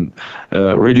sergeant,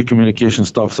 radio communication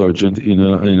staff sergeant in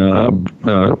a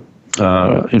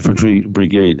infantry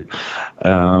brigade.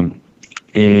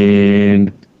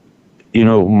 And,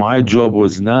 my job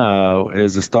was now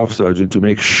as a staff sergeant to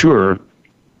make sure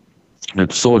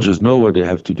that soldiers know what they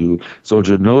have to do.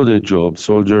 Soldiers know their job.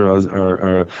 Soldiers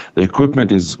are the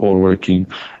equipment is all working,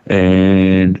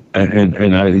 and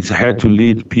I had to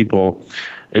lead people.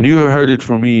 And you have heard it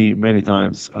from me many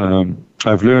times.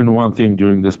 I've learned one thing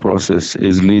during this process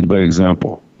is lead by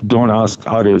example. Don't ask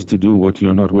others to do what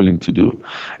you're not willing to do.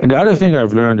 And the other thing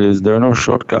I've learned is there are no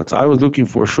shortcuts. I was looking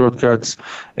for shortcuts,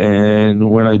 and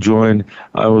when I joined,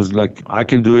 I was like, I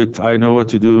can do it. I know what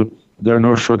to do. There are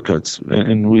no shortcuts.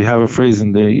 And we have a phrase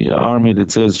in the army that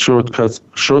says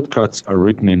shortcuts are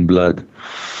written in blood.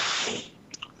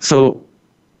 So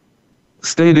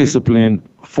stay disciplined,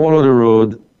 follow the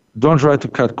road, don't try to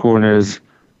cut corners.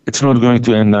 It's not going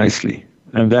to end nicely.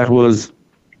 And that was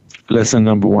lesson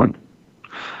number 1.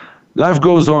 Life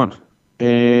goes on.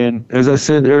 And as I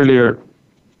said earlier,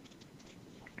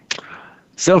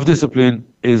 self-discipline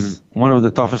is one of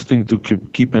the toughest things to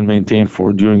keep and maintain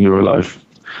during your life.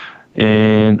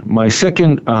 And my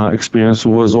second experience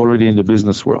was already in the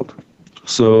business world.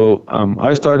 So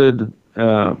I started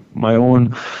my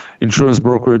own insurance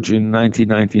brokerage in April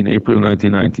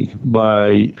 1990.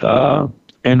 By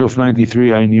end of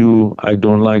 93, I knew I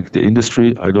don't like the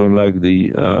industry. I don't like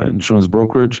the insurance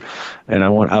brokerage. And I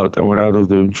went out. I went out of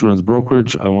the insurance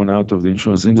brokerage. I went out of the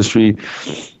insurance industry.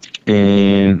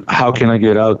 And how can I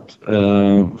get out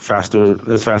as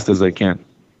fast as I can?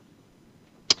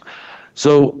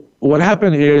 So what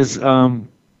happened is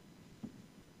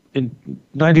in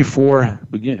 '94,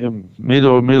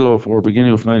 middle of or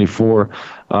beginning of '94,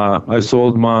 I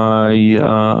sold my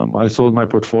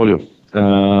portfolio.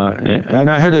 And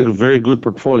I had a very good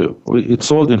portfolio. It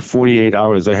sold in 48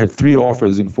 hours. I had 3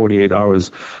 offers in 48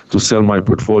 hours to sell my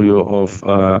portfolio of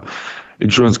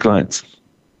insurance clients.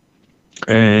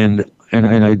 And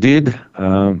I did.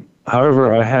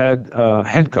 However, I had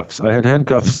handcuffs. I had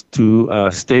handcuffs to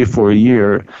stay for a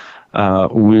year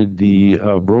with the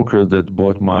broker that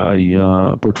bought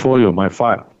my portfolio, my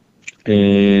file.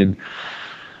 And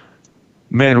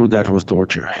man, that was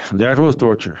torture. That was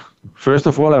torture. First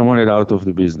of all, I wanted out of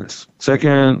the business.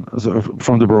 Second,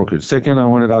 from the brokerage. Second, I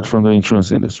wanted out from the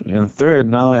insurance industry. And third,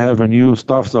 now I have a new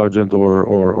staff sergeant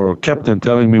or captain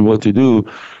telling me what to do,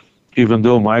 even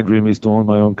though my dream is to own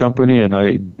my own company, and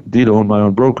I did own my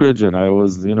own brokerage, and I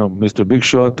was, Mr. Big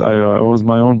Shot. I was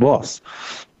my own boss.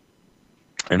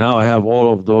 And now I have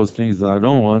all of those things that I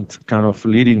don't want kind of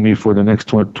leading me for the next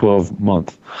 12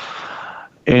 months.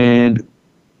 And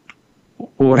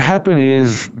what happened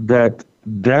is that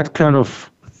kind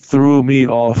of threw me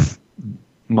off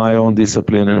my own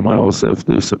discipline and my own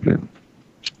self-discipline.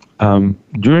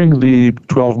 During the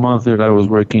 12 months that I was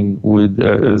working with,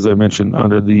 as I mentioned,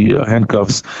 under the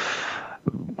handcuffs,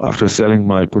 after selling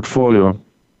my portfolio,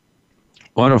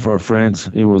 one of our friends,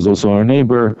 he was also our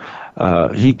neighbor,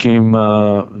 he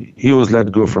was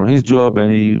let go from his job,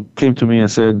 and he came to me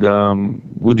and said,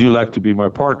 would you like to be my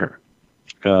partner?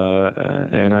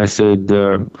 And I said,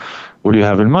 what do you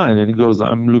have in mind? And he goes,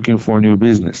 I'm looking for a new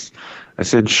business. I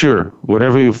said, sure,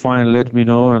 whatever you find, let me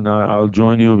know, and I'll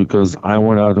join you because I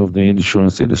want out of the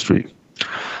insurance industry.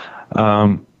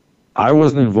 I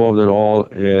wasn't involved at all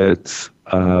at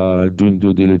doing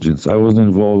due diligence. I wasn't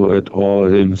involved at all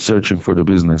in searching for the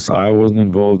business. I wasn't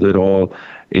involved at all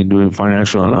in doing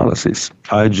financial analysis.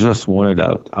 I just wanted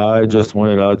out. I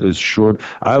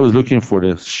was looking for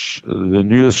the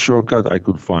newest shortcut I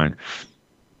could find.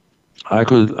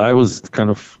 I was kind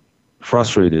of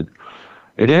frustrated.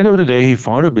 At the end of the day, he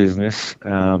found a business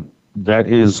that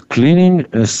is cleaning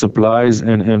supplies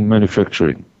and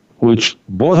manufacturing, which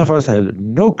both of us had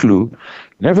no clue,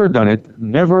 never done it,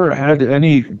 never had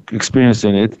any experience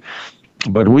in it.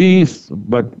 But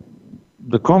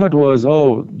the comment was,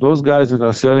 oh, those guys that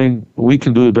are selling, we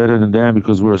can do it better than them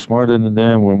because we're smarter than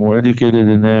them, we're more educated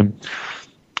than them,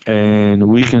 and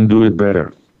we can do it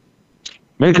better.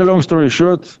 Make a long story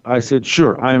short, I said,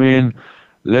 sure, I'm in.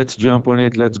 Let's jump on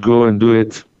it. Let's go and do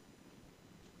it.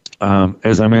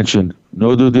 As I mentioned,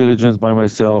 no due diligence by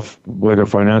myself, whether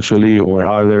financially or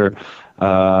other.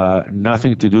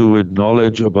 Nothing to do with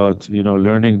knowledge about,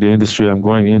 learning the industry I'm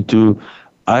going into.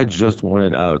 I just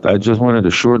wanted out. I just wanted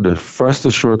the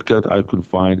fastest shortcut I could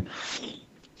find.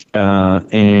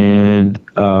 And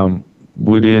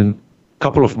within a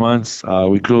couple of months,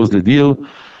 we closed the deal.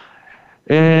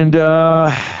 And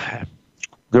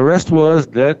the rest was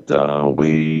that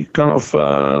we kind of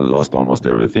lost almost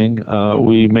everything.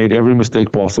 We made every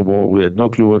mistake possible. We had no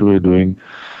clue what we were doing.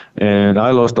 And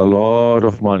I lost a lot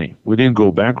of money. We didn't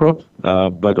go bankrupt,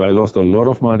 but I lost a lot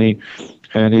of money.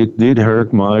 And it did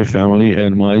hurt my family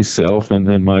and myself and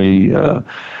my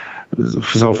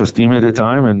self-esteem at the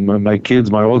time. And my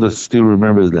kids, my oldest still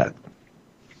remembers that.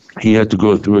 He had to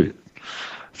go through it.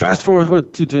 Fast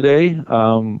forward to today,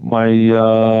 my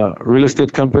real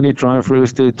estate company, Triumph Real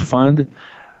Estate Fund,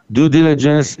 due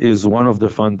diligence is one of the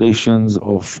foundations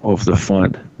of the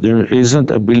fund. There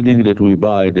isn't a building that we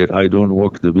buy that I don't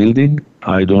walk the building.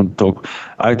 I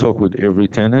talk with every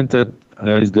tenant that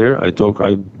is there. I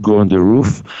go on the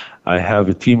roof. I have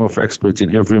a team of experts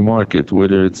in every market,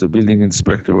 whether it's a building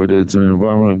inspector, whether it's an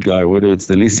environmental guy, whether it's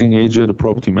the leasing agent, the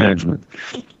property management.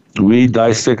 We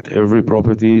dissect every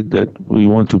property that we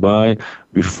want to buy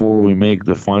before we make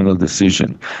the final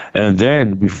decision. And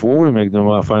then before we make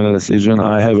the final decision,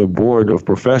 I have a board of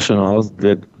professionals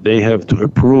that they have to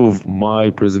approve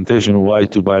my presentation why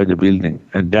to buy the building.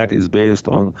 And that is based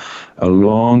on a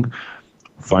long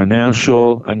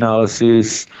financial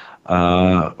analysis,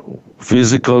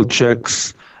 physical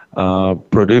checks,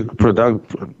 producing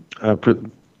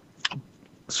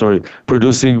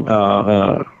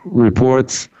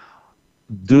reports.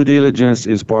 Due diligence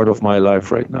is part of my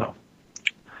life right now.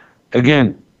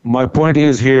 Again, my point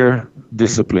is here,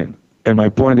 discipline. And my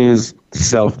point is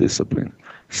self-discipline.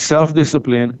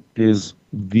 Self-discipline is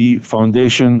the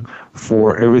foundation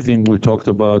for everything we talked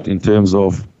about in terms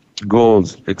of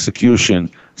goals, execution,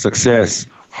 success,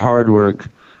 hard work.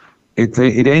 It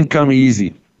ain't come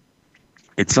easy.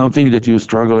 It's something that you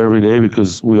struggle every day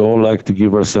because we all like to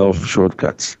give ourselves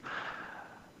shortcuts.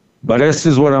 But this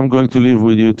is what I'm going to leave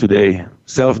with you today.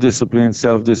 Self-discipline,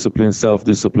 self-discipline,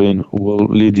 self-discipline will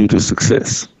lead you to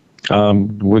success.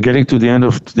 We're getting to the end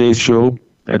of today's show.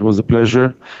 It was a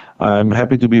pleasure. I'm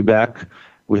happy to be back.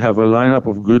 We have a lineup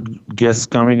of good guests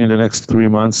coming in the next 3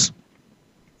 months,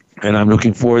 and I'm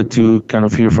looking forward to kind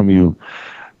of hear from you.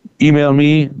 Email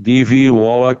me,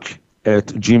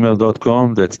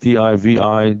 dvwallach@gmail.com. That's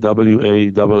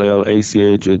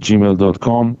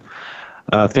DIVIWALLACH@gmail.com.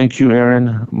 Thank you,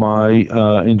 Aaron, my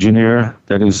engineer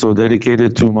that is so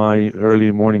dedicated to my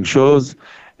early morning shows,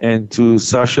 and to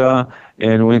Sasha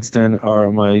and Winston are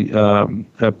my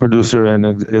producer and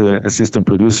assistant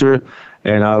producer.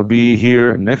 And I'll be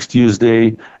here next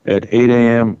Tuesday at 8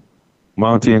 a.m.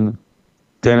 Mountain,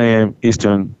 10 a.m.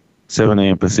 Eastern, 7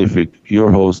 a.m. Pacific. Your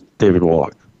host, David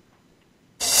Wallach.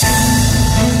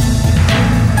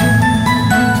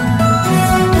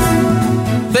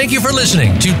 Thank you for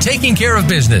listening to Taking Care of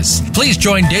Business. Please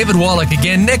join David Wallach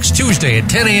again next Tuesday at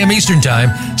 10 a.m. Eastern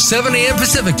Time, 7 a.m.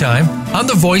 Pacific Time on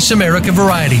the Voice America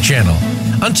Variety Channel.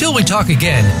 Until we talk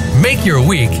again, make your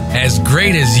week as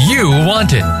great as you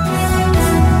want it.